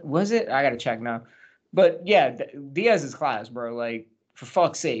was it? I gotta check now. But yeah, Diaz is class, bro. Like, for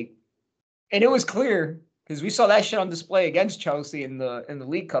fuck's sake. And it was clear because we saw that shit on display against Chelsea in the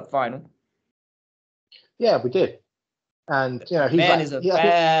League Cup final. Yeah, we did. And you know, he's is a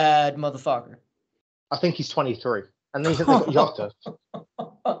bad motherfucker. I think he's 23, and then they've got Jota.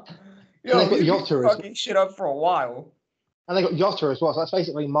 Yo, he's been fucking shit up for a while. And they got Jota as well, so that's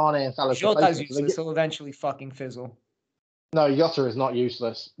basically Mane and Salah. Jota's useless. He'll eventually fucking fizzle. No, Jota is not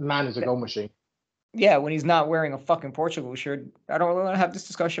useless. Man is a goal machine. Yeah, when he's not wearing a fucking Portugal shirt. I don't really want to have this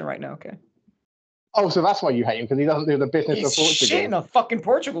discussion right now, okay? Oh, so that's why you hate him, because he doesn't do the business of Portugal. He's shit in a fucking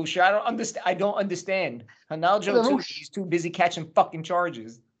Portugal shirt. I don't understand. Ronaldo too. He's too busy catching fucking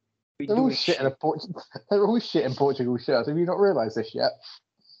charges. They're all shit in Portugal shirts. Have you not realised this yet?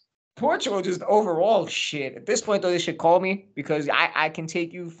 Portugal just overall shit. At this point, though, they should call me because I can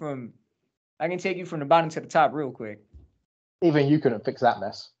take you from the bottom to the top real quick. Even you couldn't fix that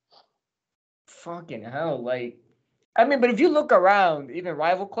mess. Fucking hell, like, I mean, but if you look around, even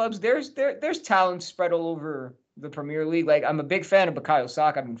rival clubs, there's talent spread all over the Premier League. Like, I'm a big fan of Bukayo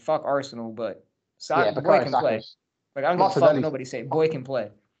Saka. I mean, fuck Arsenal, but Saka, the boy can play. Like, I don't give a fuck what nobody say. Boy can play.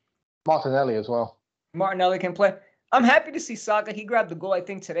 Martinelli as well. Martinelli can play. I'm happy to see Saka. He grabbed the goal, I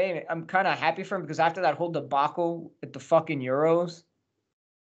think, today, and I'm kind of happy for him because after that whole debacle at the fucking Euros,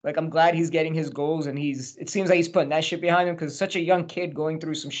 like, I'm glad he's getting his goals, and it seems like he's putting that shit behind him because such a young kid going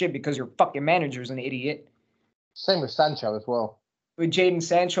through some shit because your fucking manager's an idiot. Same with Sancho as well. With Jadon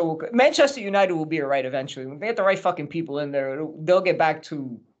Sancho, Manchester United will be all right eventually. When they get the right fucking people in there, they'll get back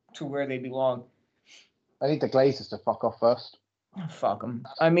to where they belong. I need the Glazers to fuck off first. Fuck them.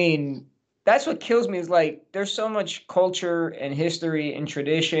 I mean, that's what kills me is, like, there's so much culture and history and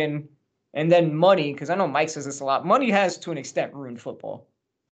tradition and then money, because I know Mike says this a lot. Money has, to an extent, ruined football.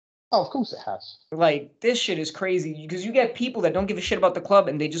 Oh, of course it has. Like, this shit is crazy because you get people that don't give a shit about the club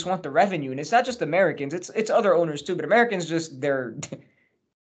and they just want the revenue. And it's not just Americans. It's other owners, too. But Americans they're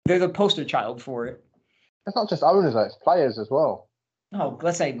the poster child for it. It's not just owners, though. It's players as well. Oh,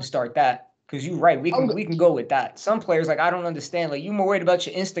 let's not even start that. Because you're right, we can go with that. Some players, like, I don't understand. Like, you're more worried about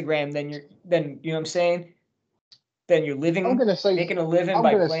your Instagram than you know what I'm saying? then you're I'm gonna say making a living I'm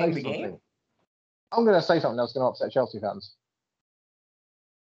by gonna playing say the game. something. I'm gonna say something that's gonna upset Chelsea fans.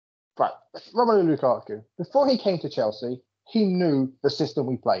 Right, Romelu Lukaku. Before he came to Chelsea, he knew the system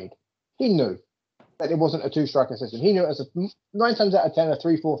we played. He knew that it wasn't a two-striker system. He knew it was 9 times out of 10 a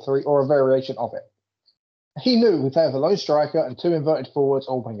 3-4-3 or a variation of it. He knew we play with a lone striker and 2 inverted forwards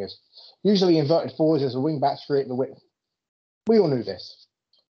or wingers. Usually inverted forwards as a wing backs create the width. We all knew this.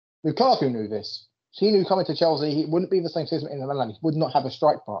 Lukaku knew this. He knew coming to Chelsea, he wouldn't be the same system in the Milan. He would not have a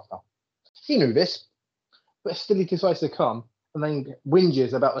strike partner. He knew this, but still he decides to come and then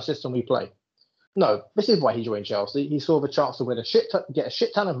whinges about the system we play. No, this is why he joined Chelsea. He saw the chance to get a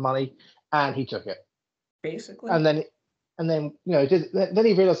shit ton of money, and he took it. Basically. And then then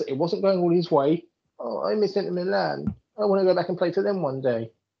he realised that it wasn't going all his way. Oh, I miss Inter Milan. I want to go back and play for them one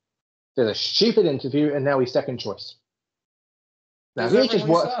day. There's a stupid interview, and now he's second choice. Now, if he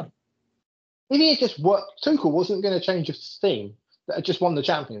just worked, Tuchel wasn't going to change his team that had just won the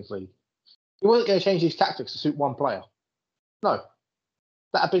Champions League. He wasn't going to change his tactics to suit one player. No.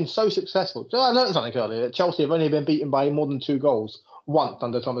 That had been so successful. So I learned something earlier, that Chelsea have only been beaten by more than 2 goals once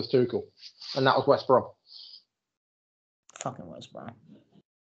under Thomas Tuchel, and that was West Brom. Fucking West Brom.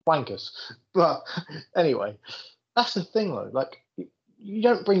 Wankers. But anyway, that's the thing though. Like, you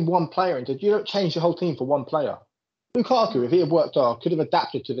don't bring one player you don't change the whole team for one player. Lukaku, if he had worked hard, could have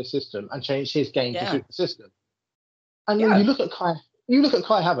adapted to the system and changed his game to suit the system. And you look at Kai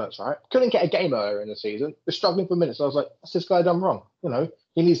Havertz, right? Couldn't get a game earlier in the season. Was struggling for minutes. I was like, what's this guy done wrong?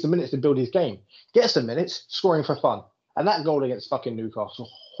 He needs the minutes to build his game. Gets the minutes, scoring for fun. And that goal against fucking Newcastle,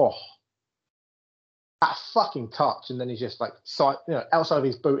 that fucking touch, and then he's just like, outside of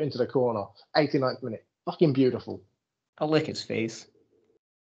his boot into the corner, 89th minute. Fucking beautiful. I'll lick his face.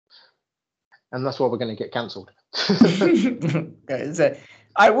 And that's why we're going to get cancelled. I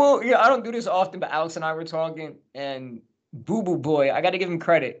don't do this often, but Alex and I were talking, and Boo Boo Boy, I got to give him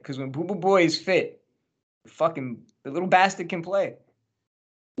credit, because when Boo Boo Boy is fit, the little bastard can play.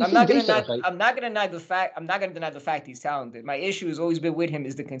 I'm not gonna deny the fact he's talented. My issue has always been with him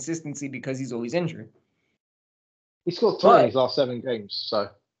is the consistency, because he's always injured. He scored 3 in his last 7 games, so.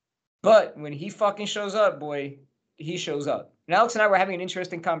 But when he fucking shows up, boy, he shows up. And Alex and I were having an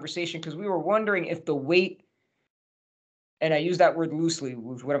interesting conversation, because we were wondering if the weight, and I use that word loosely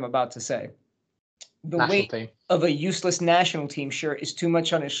with what I'm about to say, the weight of a useless national team shirt is too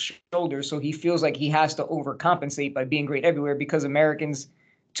much on his shoulders, so he feels like he has to overcompensate by being great everywhere, because Americans,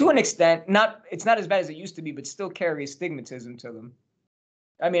 to an extent, it's not as bad as it used to be, but still carry stigmatism to them.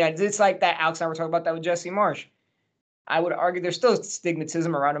 I mean, it's like that. Alex and I were talking about that with Jesse Marsh. I would argue there's still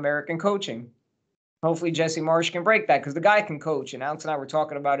stigmatism around American coaching. Hopefully Jesse Marsh can break that, because the guy can coach. And Alex and I were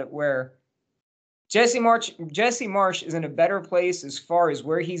talking about it, where Jesse Marsh is in a better place as far as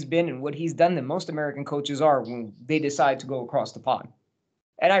where he's been and what he's done than most American coaches are when they decide to go across the pond.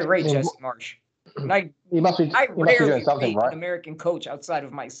 And I rate Jesse Marsh. And I rarely rate an American coach outside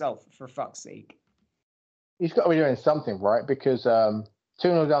of myself, for fuck's sake. He's got to be doing something, right? Because 2-0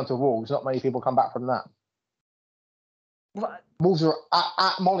 down to Wolves, not many people come back from that. What? Wolves are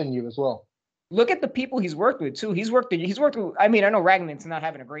at Molineux as well. Look at the people he's worked with too. He's worked with. I mean, I know Ragnick's not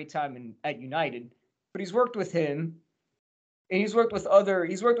having a great time at United, but he's worked with him, and he's worked with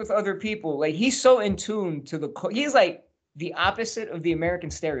other people. Like, he's so in tune to he's like the opposite of the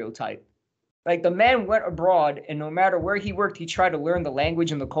American stereotype. Like, the man went abroad, and no matter where he worked, he tried to learn the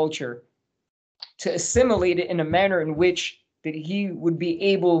language and the culture to assimilate it in a manner in which that he would be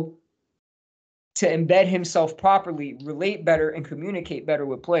able to embed himself properly, relate better, and communicate better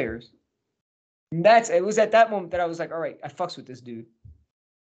with players. And it was at that moment that I was like, all right, I fucks with this dude.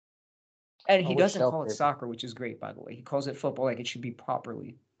 And he doesn't call it soccer, which is great, by the way. He calls it football like it should be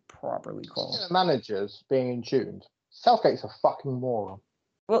properly called. Managers being in tune. Southgate's a fucking moron.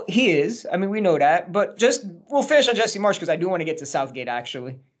 Well, he is. I mean, we know that. But we'll finish on Jesse Marsh, because I do want to get to Southgate,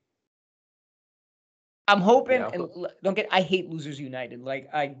 actually. I'm hoping, I hate Losers United. Like,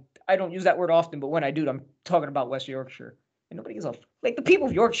 I don't use that word often, but when I do, I'm talking about West Yorkshire. And nobody gives the people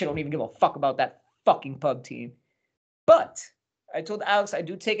of Yorkshire don't even give a fuck about that fucking pub team. But I told Alex I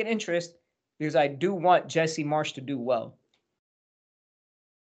do take an interest, because I do want Jesse Marsh to do well.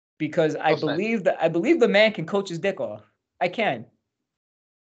 Because I believe the man can coach his dick off. I can.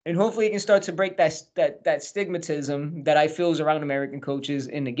 And hopefully he can start to break that stigmatism that I feel is around American coaches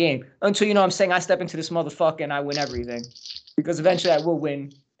in the game. Until, I'm saying, I step into this motherfucker and I win everything. Because eventually I will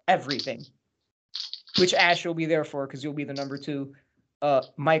win everything. Which Ash will be there for, because you'll be the number 2.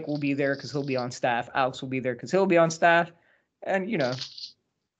 Mike will be there because he'll be on staff. Alex will be there because he'll be on staff. And,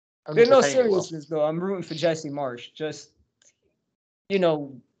 there's no seriousness, though. I'm rooting for Jesse Marsh. Just,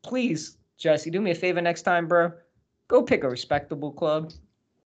 please, Jesse, do me a favor next time, bro. Go pick a respectable club.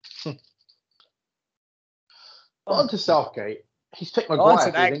 On to Southgate. He's picked On Maguire to for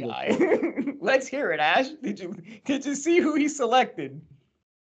his that England guy. squad. Let's hear it, Ash. Did you see who he selected?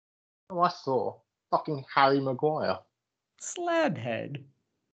 Oh, I saw. Fucking Harry Maguire. Slabhead.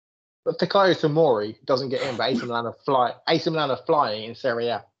 But Fikayo Tomori doesn't get in, but AC Milan are flying in Serie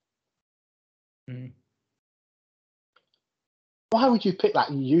A. Mm. Why would you pick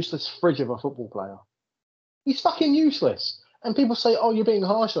that useless fridge of a football player? He's fucking useless. And people say, oh, you're being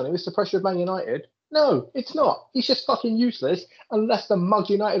harsh on him. It's the pressure of Man United. No, it's not. He's just fucking useless unless the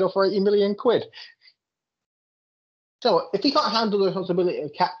mug United offer 80 million quid. So if he can't handle the responsibility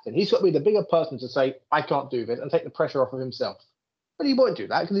of captain, he's got to be the bigger person to say, I can't do this and take the pressure off of himself. But he won't do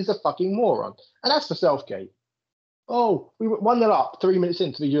that because he's a fucking moron. And that's for Southgate. Oh, we were 1-0 up 3 minutes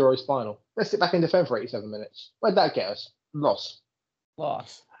into the Euros final. Let's sit back in defence for 87 minutes. Where'd that get us? Loss.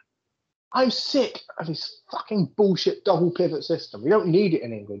 I'm sick of this fucking bullshit double pivot system. We don't need it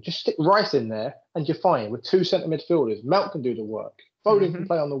in England. Just stick Rice in there and you're fine with two centre midfielders. Mount can do the work. Foden can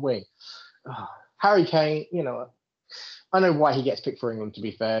play on the wing. Harry Kane, you know, I know why he gets picked for England, to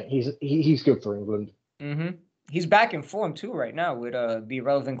be fair. He's good for England. Mm-hmm. He's back in form, too, right now with the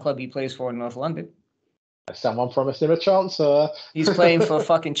irrelevant club he plays for in North London. Someone promised him a chance. He's playing for a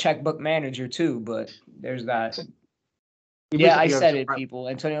fucking checkbook manager, too, but there's that. Yeah, I said it, people.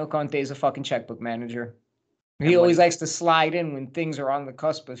 Antonio Conte is a fucking checkbook manager. He always likes to slide in when things are on the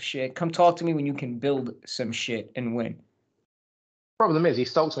cusp of shit. Come talk to me when you can build some shit and win. Problem is, he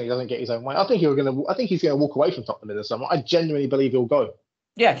stalks when he doesn't get his own way. I think he's gonna walk away from Tottenham in the summer. I genuinely believe he'll go.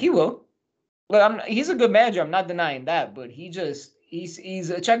 Yeah, he will. Look, he's a good manager. I'm not denying that, but he's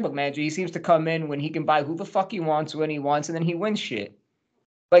a checkbook manager. He seems to come in when he can buy who the fuck he wants when he wants, and then he wins shit.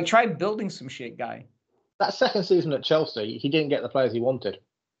 Like, try building some shit, guy. That second season at Chelsea, he didn't get the players he wanted.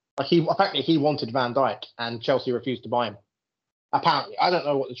 Apparently he wanted Van Dijk, and Chelsea refused to buy him. Apparently, I don't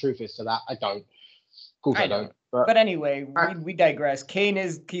know what the truth is to that. I don't. Of course, I don't. But anyway, we digress.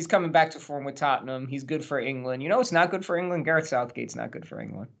 He's coming back to form with Tottenham. He's good for England. You know what's not good for England? Gareth Southgate's not good for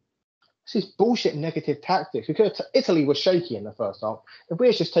England. This is bullshit negative tactics. Italy was shaky in the first half. If we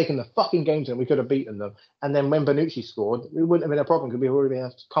had just taken the fucking games in, we could have beaten them. And then when Bonucci scored, it wouldn't have been a problem because we would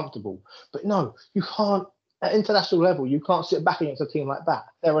have been comfortable. But no, you can't. At international level, you can't sit back against a team like that.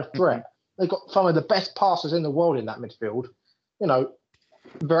 They're a threat. Mm-hmm. They've got some of the best passers in the world in that midfield. You know,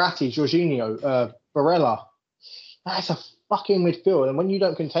 Verratti, Jorginho, Barella. That's a fucking midfield. And when you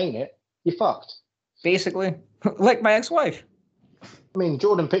don't contain it, you're fucked. Basically, like my ex-wife. I mean,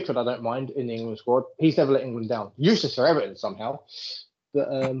 Jordan Pickford, I don't mind in the England squad. He's never let England down. Useless for Everton somehow.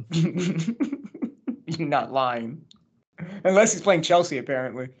 But you're not lying. Unless he's playing Chelsea,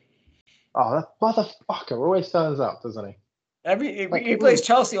 apparently. Oh, that motherfucker always turns up, doesn't he? He plays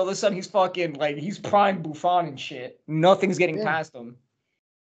Chelsea, all of a sudden he's fucking, like, he's prime Buffon and shit. Nothing's getting past him.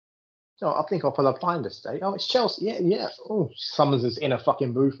 No, I think I'll pull a blinder state. Oh, it's Chelsea. Yeah. Oh, summons his inner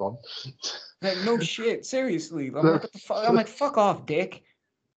fucking Buffon. Like, no shit, seriously. I'm like, fuck off, dick.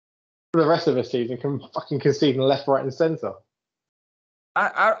 For the rest of the season, can fucking concede in left, right, and centre.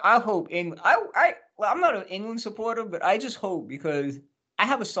 I hope England. I'm not an England supporter, but I just hope because I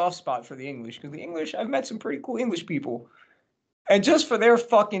have a soft spot for the English. Because the English, I've met some pretty cool English people, and just for their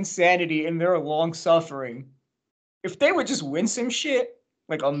fucking sanity and their long suffering, if they would just win some shit,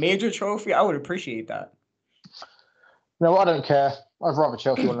 like a major trophy, I would appreciate that. No, I don't care. I'd rather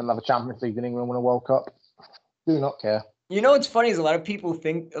Chelsea win another Champions League than England win a World Cup. Do not care. You know what's funny is a lot of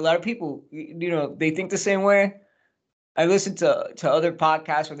people, you know, they think the same way. I listen to other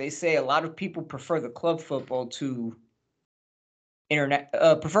podcasts where they say a lot of people prefer the club football to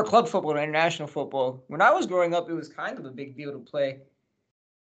prefer club football to international football. When I was growing up, it was kind of a big deal to play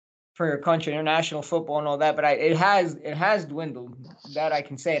for your country, international football and all that, but it has dwindled. That I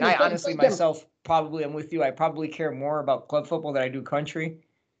can say. And I honestly myself probably am with you. I probably care more about club football than I do country.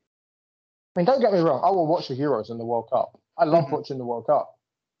 I mean, don't get me wrong. I will watch the Euros and the World Cup. I love watching the World Cup.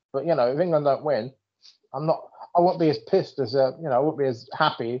 But you know, if England don't win, I won't be as pissed as I won't be as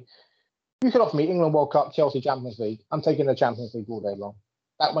happy. You could offer me England World Cup, Chelsea Champions League. I'm taking the Champions League all day long.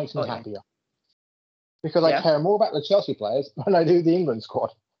 That makes me happier. Because I care more about the Chelsea players than I do the England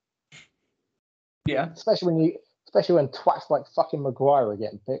squad. Yeah. Especially when twats like fucking Maguire are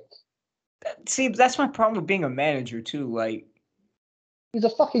getting picked. See, that's my problem with being a manager too. Like, he's a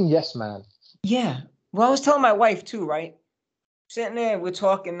fucking yes man. Yeah. Well, I was telling my wife too, right? Sitting there, we're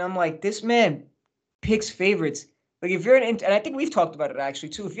talking, and I'm like, this man picks favorites. Like, if you're and I think we've talked about it actually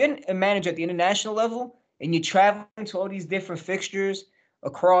too. If you're a manager at the international level and you travel to all these different fixtures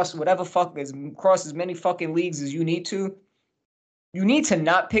across across as many fucking leagues as you need to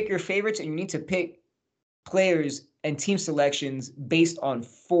not pick your favorites, and you need to pick players and team selections based on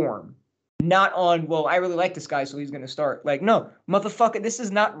form, not on, well, I really like this guy, so he's going to start. Like, no, motherfucker, this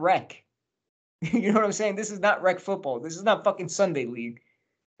is not rec. You know what I'm saying? This is not rec football. This is not fucking Sunday league.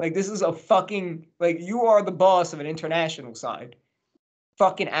 Like, this is a fucking, like, you are the boss of an international side.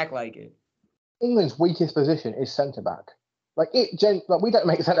 Fucking act like it. England's weakest position is centre back. Like we don't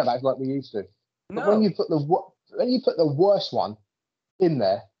make centre backs like we used to. But No. when you put the worst one in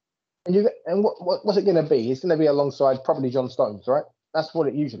there, and what's it going to be? It's going to be alongside probably John Stones, right? That's what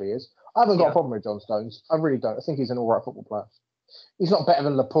it usually is. I haven't got a problem with John Stones. I really don't. I think he's an all right football player. He's not better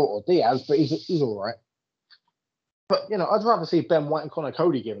than Laporte or Diaz, but he's all right. But I'd rather see Ben White and Connor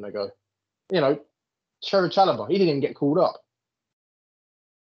Cody given a go. Trevor Chalobah, he didn't even get called up.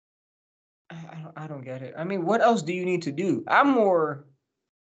 I don't get it. I mean, what else do you need to do? If I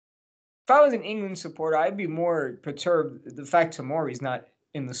was an England supporter, I'd be more perturbed the fact Tomori's not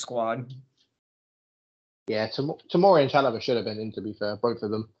in the squad. Yeah, Tomori and Chalobah should have been in, to be fair, both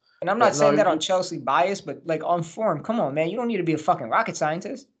of them. And I'm not saying that on Chelsea bias, but like on form, come on, man. You don't need to be a fucking rocket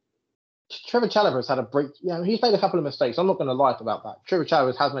scientist. Trevor Chalobah has had a break. He's made a couple of mistakes. I'm not going to lie about that. Trevor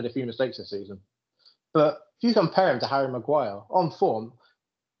Chalobah has made a few mistakes this season. But if you compare him to Harry Maguire on form,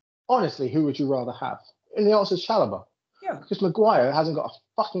 honestly, who would you rather have? And the answer is Chalobah. Yeah. Because Maguire hasn't got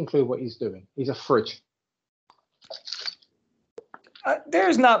a fucking clue what he's doing. He's a fridge.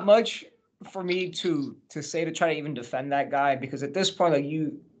 There's not much for me to say to try to even defend that guy, because at this point, like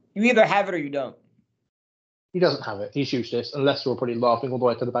you either have it or you don't. He doesn't have it. He's useless, and Leicester were probably laughing all the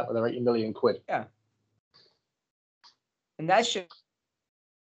way to the bank with their 80 million quid. Yeah. And that shit.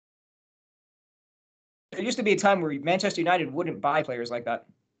 There used to be a time where Manchester United wouldn't buy players like that.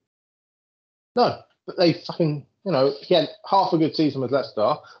 No, but they fucking, he had half a good season with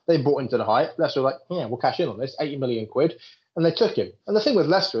Leicester. They bought into the hype. Leicester were like, yeah, we'll cash in on this, 80 million quid. And they took him. And the thing with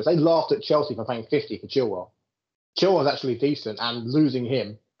Leicester is they laughed at Chelsea for paying 50 for Chilwell. Chilwell's actually decent, and losing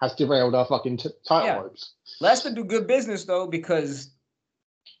him has derailed our fucking title hopes. Leicester do good business, though, because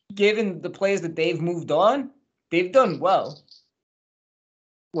given the players that they've moved on, they've done well.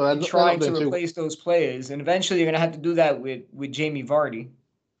 Well, they're trying to replace those players, and eventually you're going to have to do that with Jamie Vardy.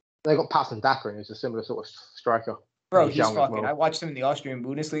 They got Patson Daka, who's a similar sort of striker. Bro, he's fucking. Well. I watched him in the Austrian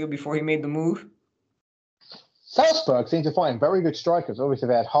Bundesliga before he made the move. Salzburg seem to find very good strikers. Obviously,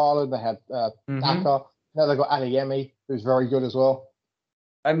 they had Haaland, they had Daka. Now they've got Adeyemi, who's very good as well.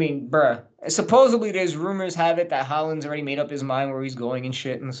 I mean, bruh, supposedly there's rumors have it that Haaland's already made up his mind where he's going and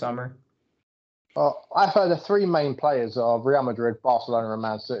shit in the summer. I've heard the three main players are Real Madrid, Barcelona, and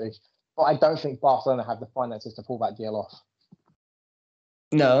Man City. But I don't think Barcelona have the finances to pull that deal off.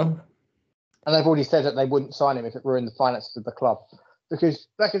 No. And they've already said that they wouldn't sign him if it ruined the finances of the club. Because,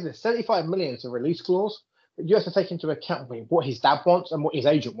 like I said, 75 million is a release clause. But you have to take into account what his dad wants and what his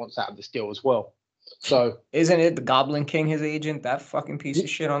agent wants out of this deal as well. So, isn't it the Goblin King, his agent? That fucking piece of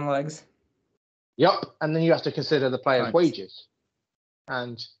shit on legs. Yep. And then you have to consider the players' wages.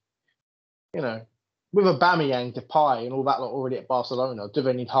 And, with Aubameyang, Depay, and all that lot already at Barcelona, do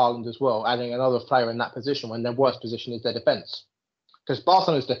they need Haaland as well, adding another player in that position when their worst position is their defence? Because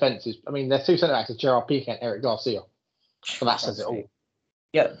Barcelona's defence is, their two centre-backs are Gerard Piqué and Eric Garcia. So that says it all.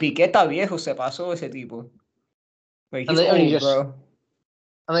 Yeah, Piqué está viejo, se pasó ese tipo. Like, he's old, bro.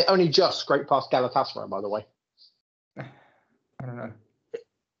 And they only just scraped past Galatasaray, by the way. I don't know.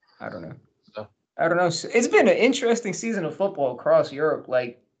 I don't know. It's been an interesting season of football across Europe.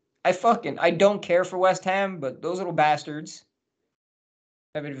 Like, I don't care for West Ham, but those little bastards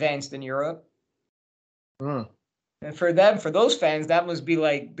have advanced in Europe. Mm. And for those fans, that must be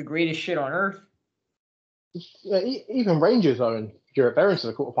like the greatest shit on earth. Yeah, even Rangers are in Europe. They're into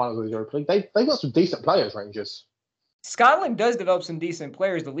the quarterfinals of the Europa League. They've got some decent players, Rangers. Scotland does develop some decent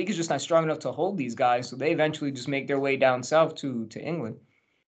players. The league is just not strong enough to hold these guys, so they eventually just make their way down south to England.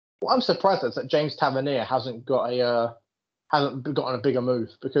 Well, I'm surprised that James Tavernier hasn't gotten a bigger move,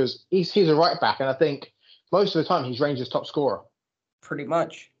 because he's a right back, and I think most of the time he's Rangers' top scorer. Pretty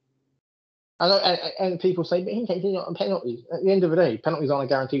much. I know, and people say, but he can't do penalties. At the end of the day, penalties aren't a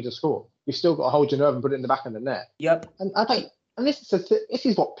guarantee to score. You've still got to hold your nerve and put it in the back of the net. Yep. And this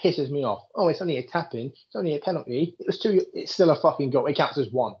is what pisses me off. Oh, it's only a tap-in. It's only a penalty. It's still a fucking goal. It counts as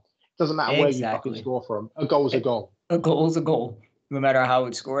one. It doesn't matter where you fucking score from. A goal's a goal. A goal's a goal, no matter how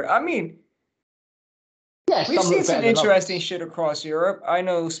it's scored. I mean, yeah, we've seen some interesting shit across Europe. I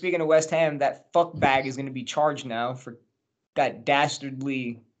know, speaking of West Ham, that fuck bag is going to be charged now for that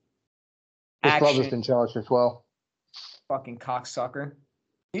dastardly His brother's been charged as well. Fucking cocksucker.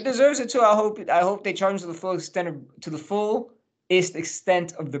 He deserves it too. I hope they charge him to the fullest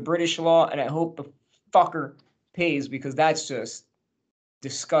extent of the British law, and I hope the fucker pays, because that's just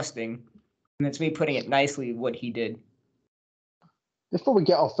disgusting. And that's me putting it nicely, what he did. Before we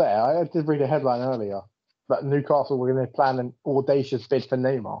get off there, I did read a headline earlier that Newcastle were going to plan an audacious bid for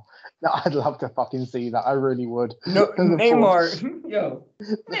Neymar. Now, I'd love to fucking see that. I really would. No, Neymar, yo,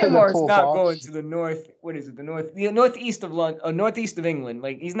 Neymar's not going to the north. What is it? The northeast of London, northeast of England.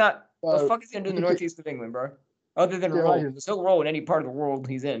 Like he's not. The fuck is he gonna do in the northeast of England, bro? Other than roll, he'll roll in any part of the world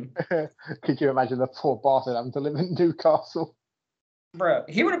he's in. Could you imagine the poor bastard having to live in Newcastle? Bro,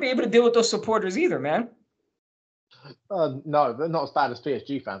 he wouldn't be able to deal with those supporters either, man. No, they're not as bad as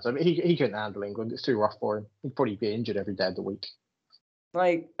PSG fans. I mean, he couldn't handle England. It's too rough for him. He'd probably be injured every day of the week.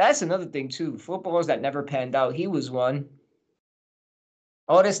 Like, that's another thing, too. Footballers that never panned out. He was one.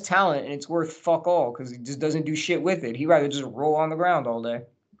 All this talent, and it's worth fuck all because he just doesn't do shit with it. He'd rather just roll on the ground all day.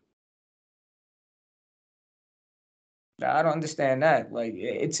 I don't understand that. Like,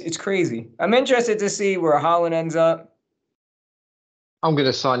 it's crazy. I'm interested to see where Haaland ends up. I'm going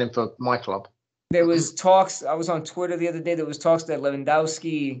to sign him for my club. There was talks. I was on Twitter the other day. There was talks that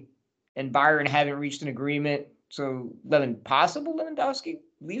Lewandowski and Bayern haven't reached an agreement. So Lewandowski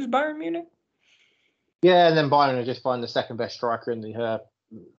leaves Bayern Munich? Yeah, and then Bayern will just find the second best striker in the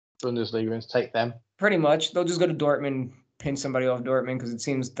Bundesliga and take them. Pretty much. They'll just go to Dortmund, pin somebody off Dortmund because it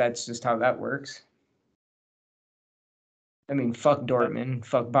seems that's just how that works. I mean, fuck Dortmund,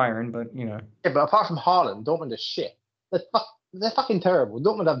 fuck Bayern, but, you know. Yeah, but apart from Haaland, Dortmund is shit. They're fucking terrible.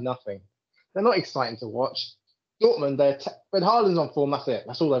 Dortmund have nothing. They're not exciting to watch. Dortmund, when Haaland's on form, that's it.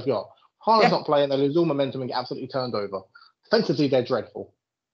 That's all they've got. Haaland's not playing. They lose all momentum and get absolutely turned over. Offensively, they're dreadful.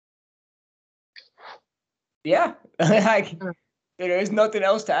 Yeah. Like, there's nothing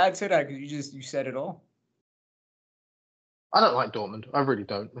else to add to that because you said it all. I don't like Dortmund. I really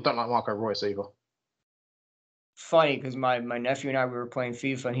don't. I don't like Marco Reus either. Funny because my nephew and I, we were playing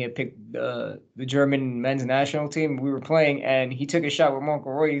FIFA and he had picked the German men's national team. We were playing and he took a shot with Marco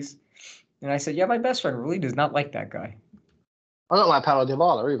Reus. And I said, yeah, my best friend really does not like that guy. I don't like Paulo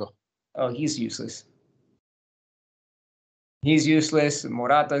Dybala either. Oh, he's useless. He's useless.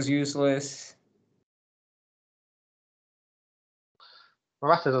 Morata's useless.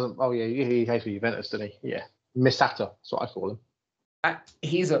 Morata doesn't. Oh yeah, he plays for Juventus, doesn't he? Yeah, Misata. That's what I call him.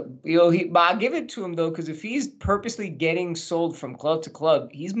 But I give it to him though, because if he's purposely getting sold from club to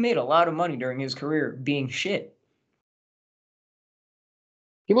club, he's made a lot of money during his career being shit.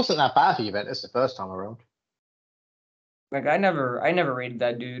 He wasn't that bad for Juventus the first time around. Like I never rated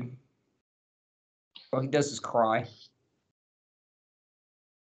that dude. All he does is cry.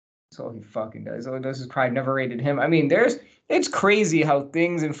 That's all he fucking does. All he does is cry. Never rated him. I mean, it's crazy how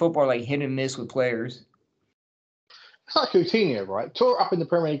things in football are like hit and miss with players. It's like Coutinho, right? Tore up in the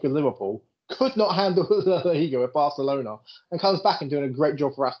Premier League with Liverpool, could not handle the La Liga with Barcelona, and comes back and doing a great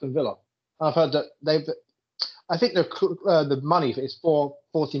job for Aston Villa. And I've heard that I think the money is for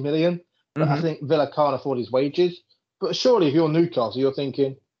 40 million, but I think Villa can't afford his wages. But surely, if you're Newcastle, you're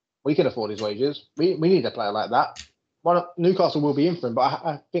thinking we can afford his wages. We need a player like that. Newcastle will be in for him, but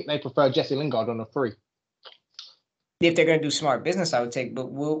I think they prefer Jesse Lingard on a free. If they're going to do smart business, I would take. But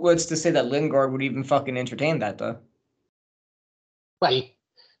what's to say that Lingard would even fucking entertain that, though? Well,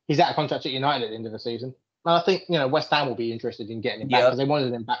 he's out of contract at United at the end of the season. And I think, West Ham will be interested in getting him back because they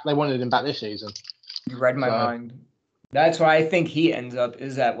wanted him back. They wanted him back this season. You read my mind. That's why I think he ends up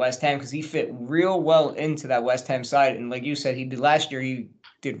is at West Ham because he fit real well into that West Ham side. And like you said, he did last year. He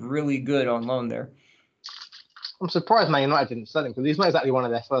did really good on loan there. I'm surprised Man United didn't sell him because he's not exactly one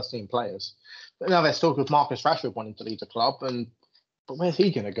of their first team players. But now there's talk of Marcus Rashford wanting to leave the club. But where's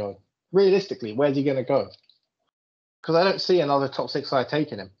he going to go? Realistically, where's he going to go? Because I don't see another top six side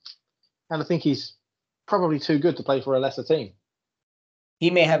taking him. And I think he's probably too good to play for a lesser team.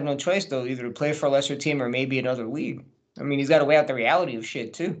 He may have no choice, though, either to play for a lesser team or maybe another league. I mean, he's got to weigh out the reality of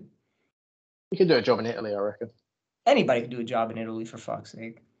shit, too. He could do a job in Italy, I reckon. Anybody could do a job in Italy, for fuck's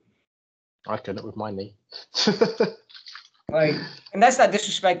sake. I couldn't with my knee. And that's not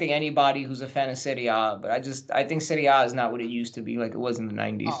disrespecting anybody who's a fan of Serie A, but I think Serie A is not what it used to be like it was in the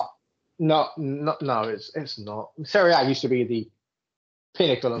 90s. Oh, no, it's not. Serie A used to be the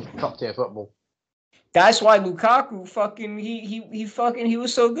pinnacle of top tier football. That's why Lukaku fucking he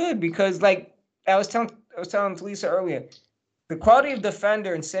was so good because like I was telling Lisa earlier, the quality of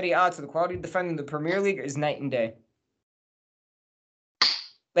defender in Serie A to the quality of defender in the Premier League is night and day.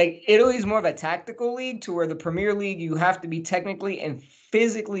 Like Italy's more of a tactical league to where the Premier League you have to be technically and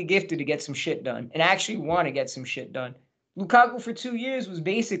physically gifted to get some shit done and actually want to get some shit done. Lukaku for 2 years was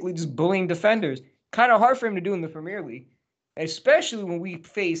basically just bullying defenders. Kind of hard for him to do in the Premier League. Especially when we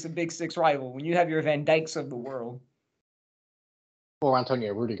face a Big Six rival, when you have your Van Dijks of the world. Or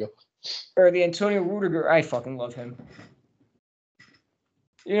Antonio Rudiger. Or the Antonio Rudiger. I fucking love him.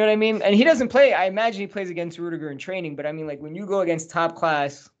 You know what I mean? And he doesn't play. I imagine he plays against Rudiger in training, but I mean, like when you go against top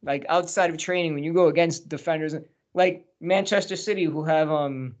class, like outside of training, when you go against defenders like Manchester City, who have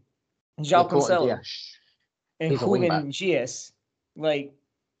João Cancelo and He's a wing back. Ruben Dias, like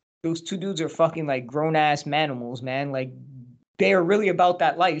those two dudes are fucking like grown ass manimals, man. Like they are really about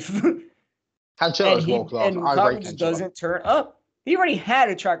that life. Cancelo's world class. And I Lukaku rate just Cancelo. doesn't turn up. He already had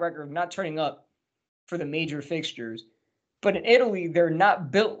a track record of not turning up for the major fixtures. But in Italy, they're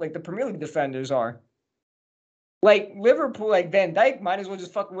not built like the Premier League defenders are. Like Liverpool, like Van Dijk might as well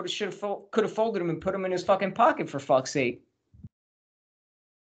just fucking could have folded him and put him in his fucking pocket for fuck's sake.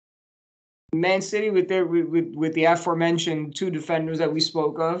 Man City with the aforementioned two defenders that we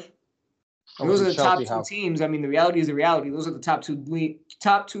spoke of. Those are the top two teams. I mean, the reality is the reality. Those are the top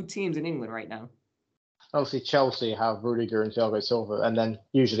two teams in England right now. Obviously, Chelsea have Rudiger and Thiago Silva, and then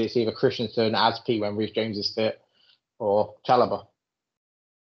usually it's either Christensen, Azpi when Reece James is fit, or Chalobah.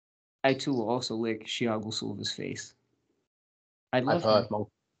 I too will also lick Thiago Silva's face. I've heard him.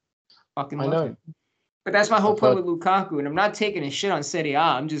 Fucking love him. But that's my whole point with Lukaku, and I'm not taking a shit on Serie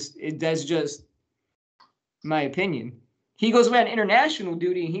A. That's just my opinion. He goes away on international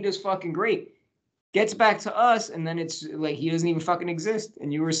duty, and he does fucking great. Gets back to us, and then it's like he doesn't even fucking exist.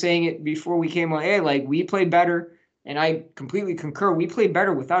 And you were saying it before we came on air, like we play better, and I completely concur. We play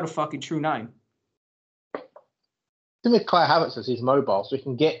better without a fucking true nine. The thing with Kai Havertz is he's mobile, so he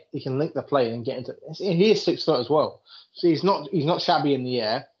can link the play and get into. He is 6 foot as well, so he's not shabby in the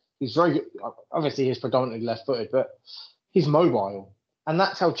air. He's very good. Obviously, he's predominantly left-footed, but he's mobile, and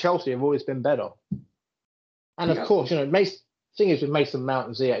that's how Chelsea have always been better. And of course, thing is with Mason Mount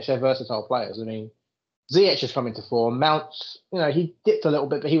and Ziyech, they're versatile players. I mean, Ziyech has come into form. Mount, he dipped a little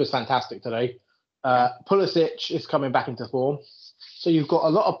bit, but he was fantastic today. Pulisic is coming back into form. So you've got a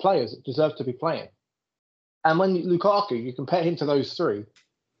lot of players that deserve to be playing. And when Lukaku, you compare him to those three,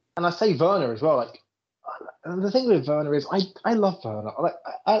 and I say Werner as well. Like the thing with Werner is, I love Werner.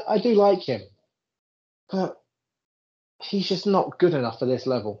 I do like him, but he's just not good enough for this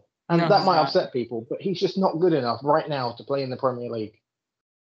level. And that might upset people, but he's just not good enough right now to play in the Premier League.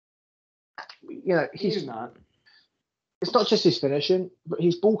 He's not. It's not just his finishing, but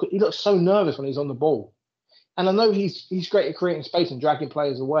his ball. He looks so nervous when he's on the ball. And I know he's great at creating space and dragging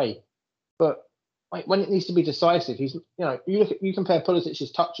players away, but when it needs to be decisive, you compare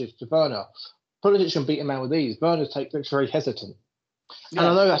Pulisic's touches to Werner. Pulisic can beat a man with ease. Werner looks very hesitant. Yeah. And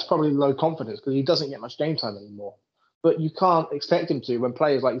I know that's probably low confidence because he doesn't get much game time anymore. But you can't expect him to when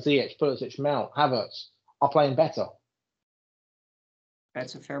players like Ziyech, Pulisic, Mount, Havertz are playing better.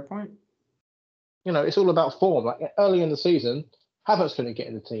 That's a fair point. It's all about form. Like early in the season, Havertz couldn't get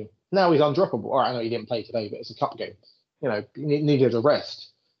in the team. Now he's undroppable. All right, I know he didn't play today, but it's a cup game. He needed a rest.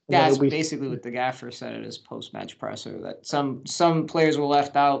 That's basically what the gaffer said at his post-match presser, that some players were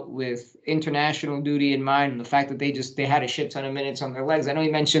left out with international duty in mind, and the fact that they had a shit ton of minutes on their legs. I know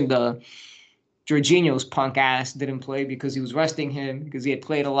he mentioned Jorginho's punk ass didn't play because he was resting him because he had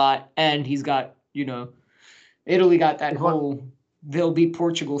played a lot, and he's got, Italy got that whole they'll beat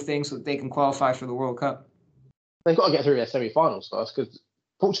Portugal thing so that they can qualify for the World Cup. They've got to get through their semi-finals first because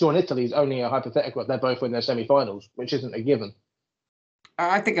Portugal and Italy is only a hypothetical if they're both in their semi-finals, which isn't a given.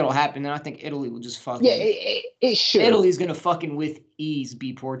 I think it'll happen, and I think Italy will just fucking... Yeah, it should. Italy's going to fucking with ease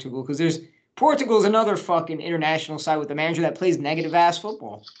beat Portugal, because Portugal's another fucking international side with a manager that plays negative-ass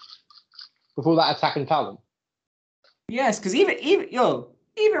football. With all that attacking talent? Yes, because even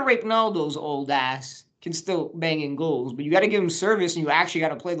Ronaldo's old ass can still bang in goals, but you got to give him service, and you actually got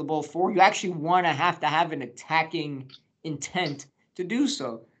to play the ball forward. You actually want to have an attacking intent to do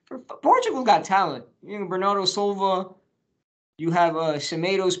so. Portugal got talent. Bernardo Silva... You have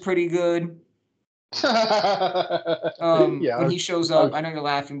Semedo's pretty good. When he shows up, I know you're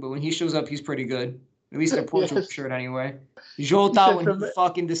laughing, but when he shows up, he's pretty good. At least in a Portugal shirt, anyway. Jota, when he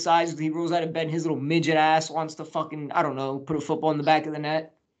fucking decides he rolls out of bed and his little midget ass wants to fucking, I don't know, put a football in the back of the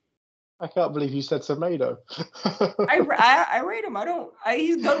net. I can't believe you said Semedo. I rate him.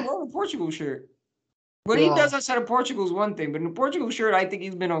 He's done well in a Portugal shirt. What he does outside of Portugal is one thing, but in a Portugal shirt, I think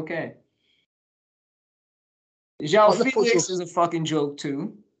he's been okay. João Felix is a fucking joke,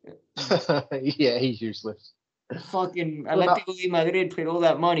 too. Yeah, he's useless. Fucking Atletico de Madrid paid all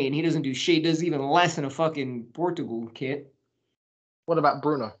that money, and he doesn't do shit. He does even less than a fucking Portugal kid. What about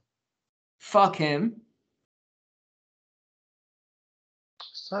Bruno? Fuck him.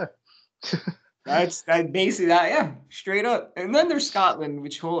 So. That's basically that, yeah, straight up. And then there's Scotland,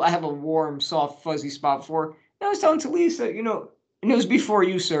 which I have a warm, soft, fuzzy spot for. And I was telling Talisa, and it was before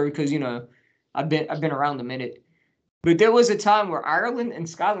you, sir, because, I've been around a minute. But there was a time where Ireland and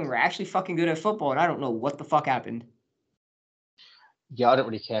Scotland were actually fucking good at football, and I don't know what the fuck happened. Yeah, I don't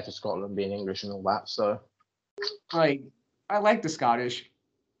really care for Scotland being English and all that. So, Like, I like the Scottish.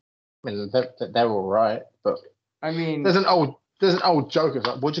 I mean, they're all right, but I mean, there's an old joke of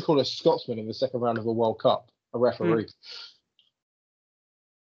like, what do you call a Scotsman in the second round of a World Cup? A referee.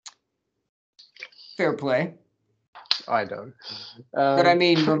 fair play. I know. But I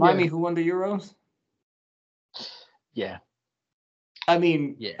mean, remind yeah. me who won the Euros? Yeah. I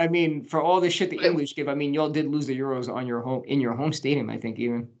mean, Yeah. I mean, for all the shit the English give, I mean, y'all did lose the Euros on your home stadium, I think,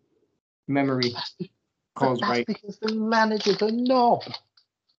 even. Memory calls right. That's because the manager's a knob.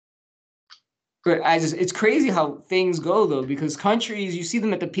 But it's crazy how things go though, because countries, you see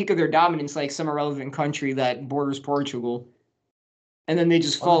them at the peak of their dominance, like some irrelevant country that borders Portugal, and then they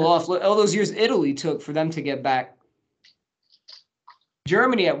just fall off. All those years Italy took for them to get back.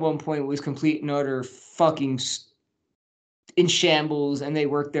 Germany at one point was complete and utter fucking in shambles, and they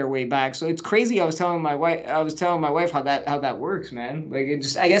worked their way back. So it's crazy. I was telling my wife how that works, man. Like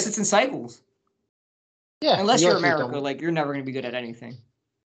I guess it's in cycles. Yeah. Unless you're America, like you're never going to be good at anything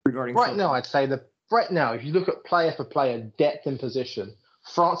regarding right football. now. I'd say that right now, if you look at player for player depth in position,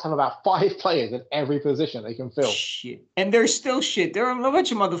 France have about 5 players in every position they can fill. Shit, and they're still shit. There are a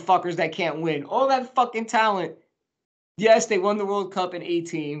bunch of motherfuckers that can't win. All that fucking talent. Yes, they won the World Cup in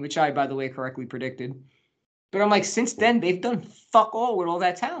 2018, which I, by the way, correctly predicted. But I'm like, since then, they've done fuck all with all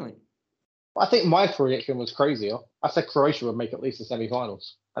that talent. I think my prediction was crazier. I said Croatia would make at least the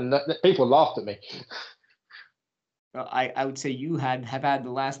semi-finals, and people laughed at me. I would say you have had the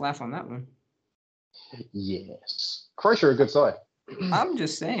last laugh on that one. Yes, Croatia are a good side. I'm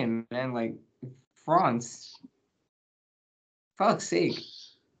just saying, man. Like France, fuck's sake.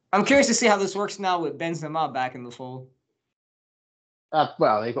 I'm curious to see how this works now with Benzema back in the fold.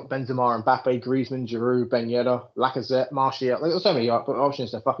 Well, they've got Benzema, Mbappe, Griezmann, Giroud, Ben Yedder, Lacazette, Martial. They've got so many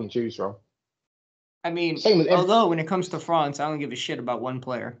options to fucking choose from. I mean, although when it comes to France, I don't give a shit about one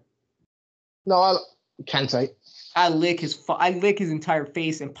player. No, I Kante. I lick his entire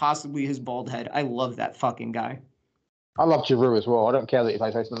face and possibly his bald head. I love that fucking guy. I love Giroud as well. I don't care that he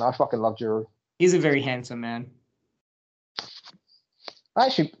plays Iceland. I fucking love Giroud. He's a very handsome man.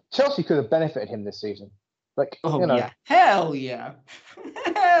 Actually, Chelsea could have benefited him this season. Like, yeah. Hell yeah.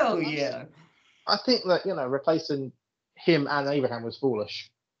 Hell yeah. I think that, replacing him and Abraham was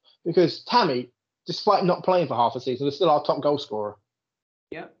foolish. Because Tammy, despite not playing for half a season, is still our top goal scorer.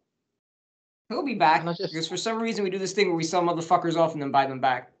 Yep. He'll be back. Because for some reason we do this thing where we sell motherfuckers off and then buy them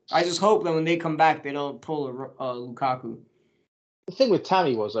back. I just hope that when they come back, they don't pull a Lukaku. The thing with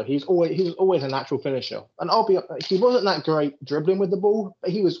Tammy was that he was always a natural finisher, and he wasn't that great dribbling with the ball, but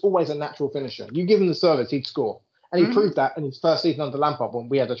he was always a natural finisher. You give him the service, he'd score, and he proved that in his first season under Lampard when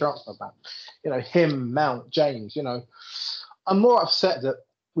we had a transfer ban. Him, Mount, James. I'm more upset that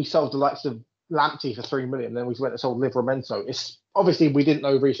we sold the likes of Lamptey for $3 million, then we went and sold Livramento. It's obviously we didn't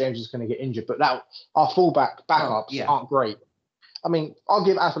know Reece James was going to get injured, but now our backups aren't great. I mean, I'll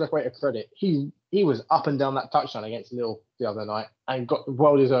give Azpilicueta credit. He was up and down that touchline against Lille the other night and got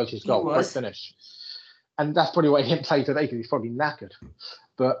well-deserved his goal. Great finish. And that's probably why he didn't play today because he's probably knackered.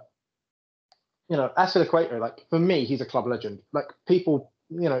 But, Azpilicueta, like, for me, he's a club legend. Like, people,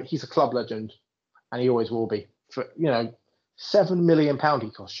 he's a club legend and he always will be. For, £7 million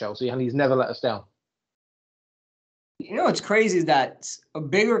he cost Chelsea and he's never let us down. What's crazy is that a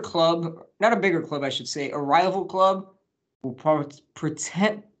bigger club, not a bigger club, I should say, a rival club will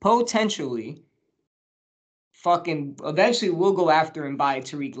potentially fucking eventually we'll go after and buy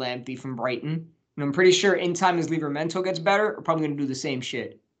Tariq Lamptey from Brighton. And I'm pretty sure in time as Livramento gets better, we're probably going to do the same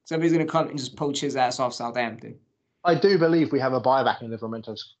shit. Somebody's going to come and just poach his ass off Southampton. I do believe we have a buyback in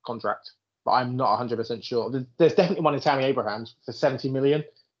Livramento's contract, but I'm not 100% sure. There's definitely one in Tammy Abraham's for 70 million,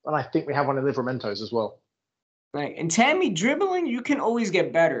 and I think we have one in Livramento's as well. Right. And Tammy dribbling, you can always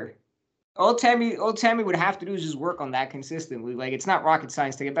get better. All Tammy would have to do is just work on that consistently. Like, it's not rocket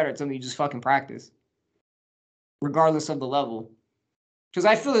science to get better. It's something you just fucking practice, regardless of the level. Because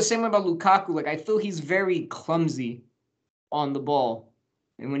I feel the same way about Lukaku. Like, I feel he's very clumsy on the ball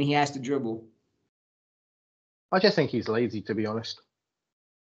and when he has to dribble. I just think he's lazy, to be honest.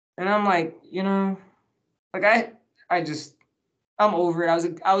 And I'm like, I'm over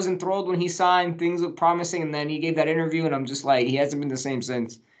it. I was enthralled when he signed. Things looked promising, and then he gave that interview, and I'm just like, he hasn't been the same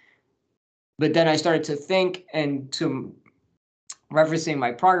since. But then I started to think, and to referencing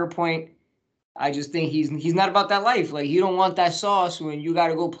my prior point, I just think he's not about that life. Like, you don't want that sauce when you got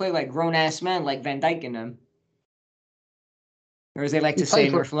to go play like grown-ass men like Van Dijk and them. Or as they like to say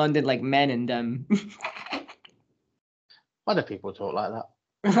in North London, like men and them. Why do people talk like that?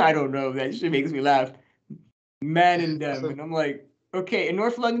 I don't know. That shit makes me laugh. Man and them. And I'm like, okay, in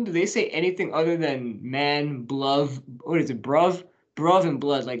North London, do they say anything other than man, bluv, what is it, bruv? Bruv and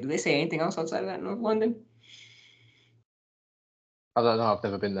Blood. Like, do they say anything else outside of that North London? I don't know. I've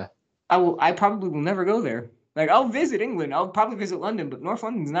never been there. I probably will never go there. Like, I'll visit England. I'll probably visit London, but North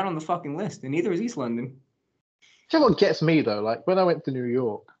London's not on the fucking list, and neither is East London. Do you know what gets me though? Like when I went to New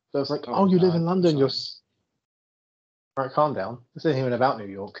York, I was like, Oh, you live God, in London. I'm You're all right. Calm down. This isn't even about New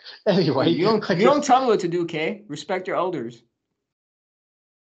York. Anyway, You don't tell me what to do, Kay. Respect your elders.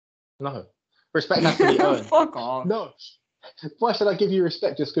 No. Respect has to be earned. Fuck off. No. Why should I give you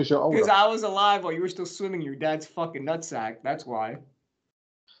respect just because you're older? Because I was alive while you were still swimming in your dad's fucking nutsack. That's why.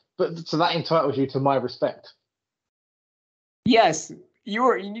 But so that entitles you to my respect. Yes,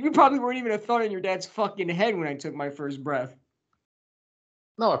 you probably weren't even a thought in your dad's fucking head when I took my first breath.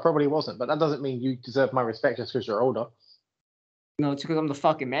 No, I probably wasn't. But that doesn't mean you deserve my respect just because you're older. No, it's because I'm the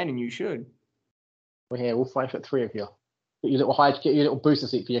fucking man and you should. We're here, all 5'3" of you. Get your little booster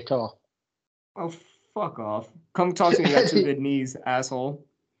seat for your car. Oh, fuck off. Come talk to me about two good knees, asshole.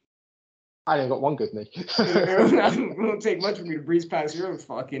 I only got one good knee. It won't take much for me to breeze past your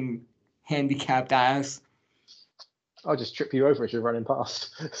fucking handicapped ass. I'll just trip you over as you're running past.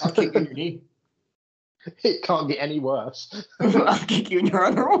 I'll kick you in your knee. It can't get any worse. I'll kick you in your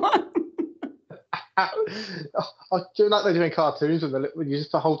other one. Do you like they do in cartoons when you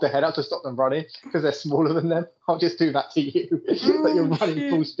just hold their head up to stop them running because they're smaller than them? I'll just do that to you. Like you're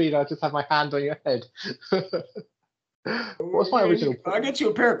running full speed, I'll just have my hand on your head. What's my original point? I'll get you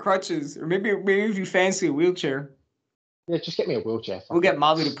a pair of crutches, or maybe if you fancy a wheelchair. Yeah, just get me a wheelchair. We'll get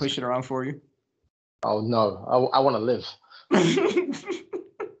Molly to push it around for you. Oh no, I want to live.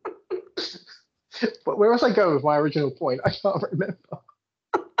 But where was I going with my original point? I can't remember.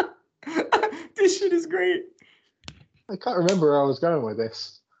 This shit is great. I can't remember where I was going with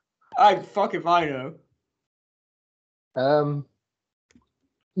this. Fuck if I know.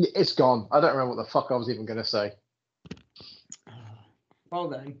 It's gone. I don't remember what the fuck I was even going to say. Well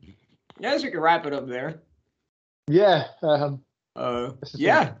then. Yes, we can wrap it up there. Yeah.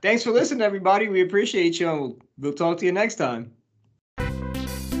 Yeah. Thanks for listening, everybody. We appreciate you. We'll talk to you next time.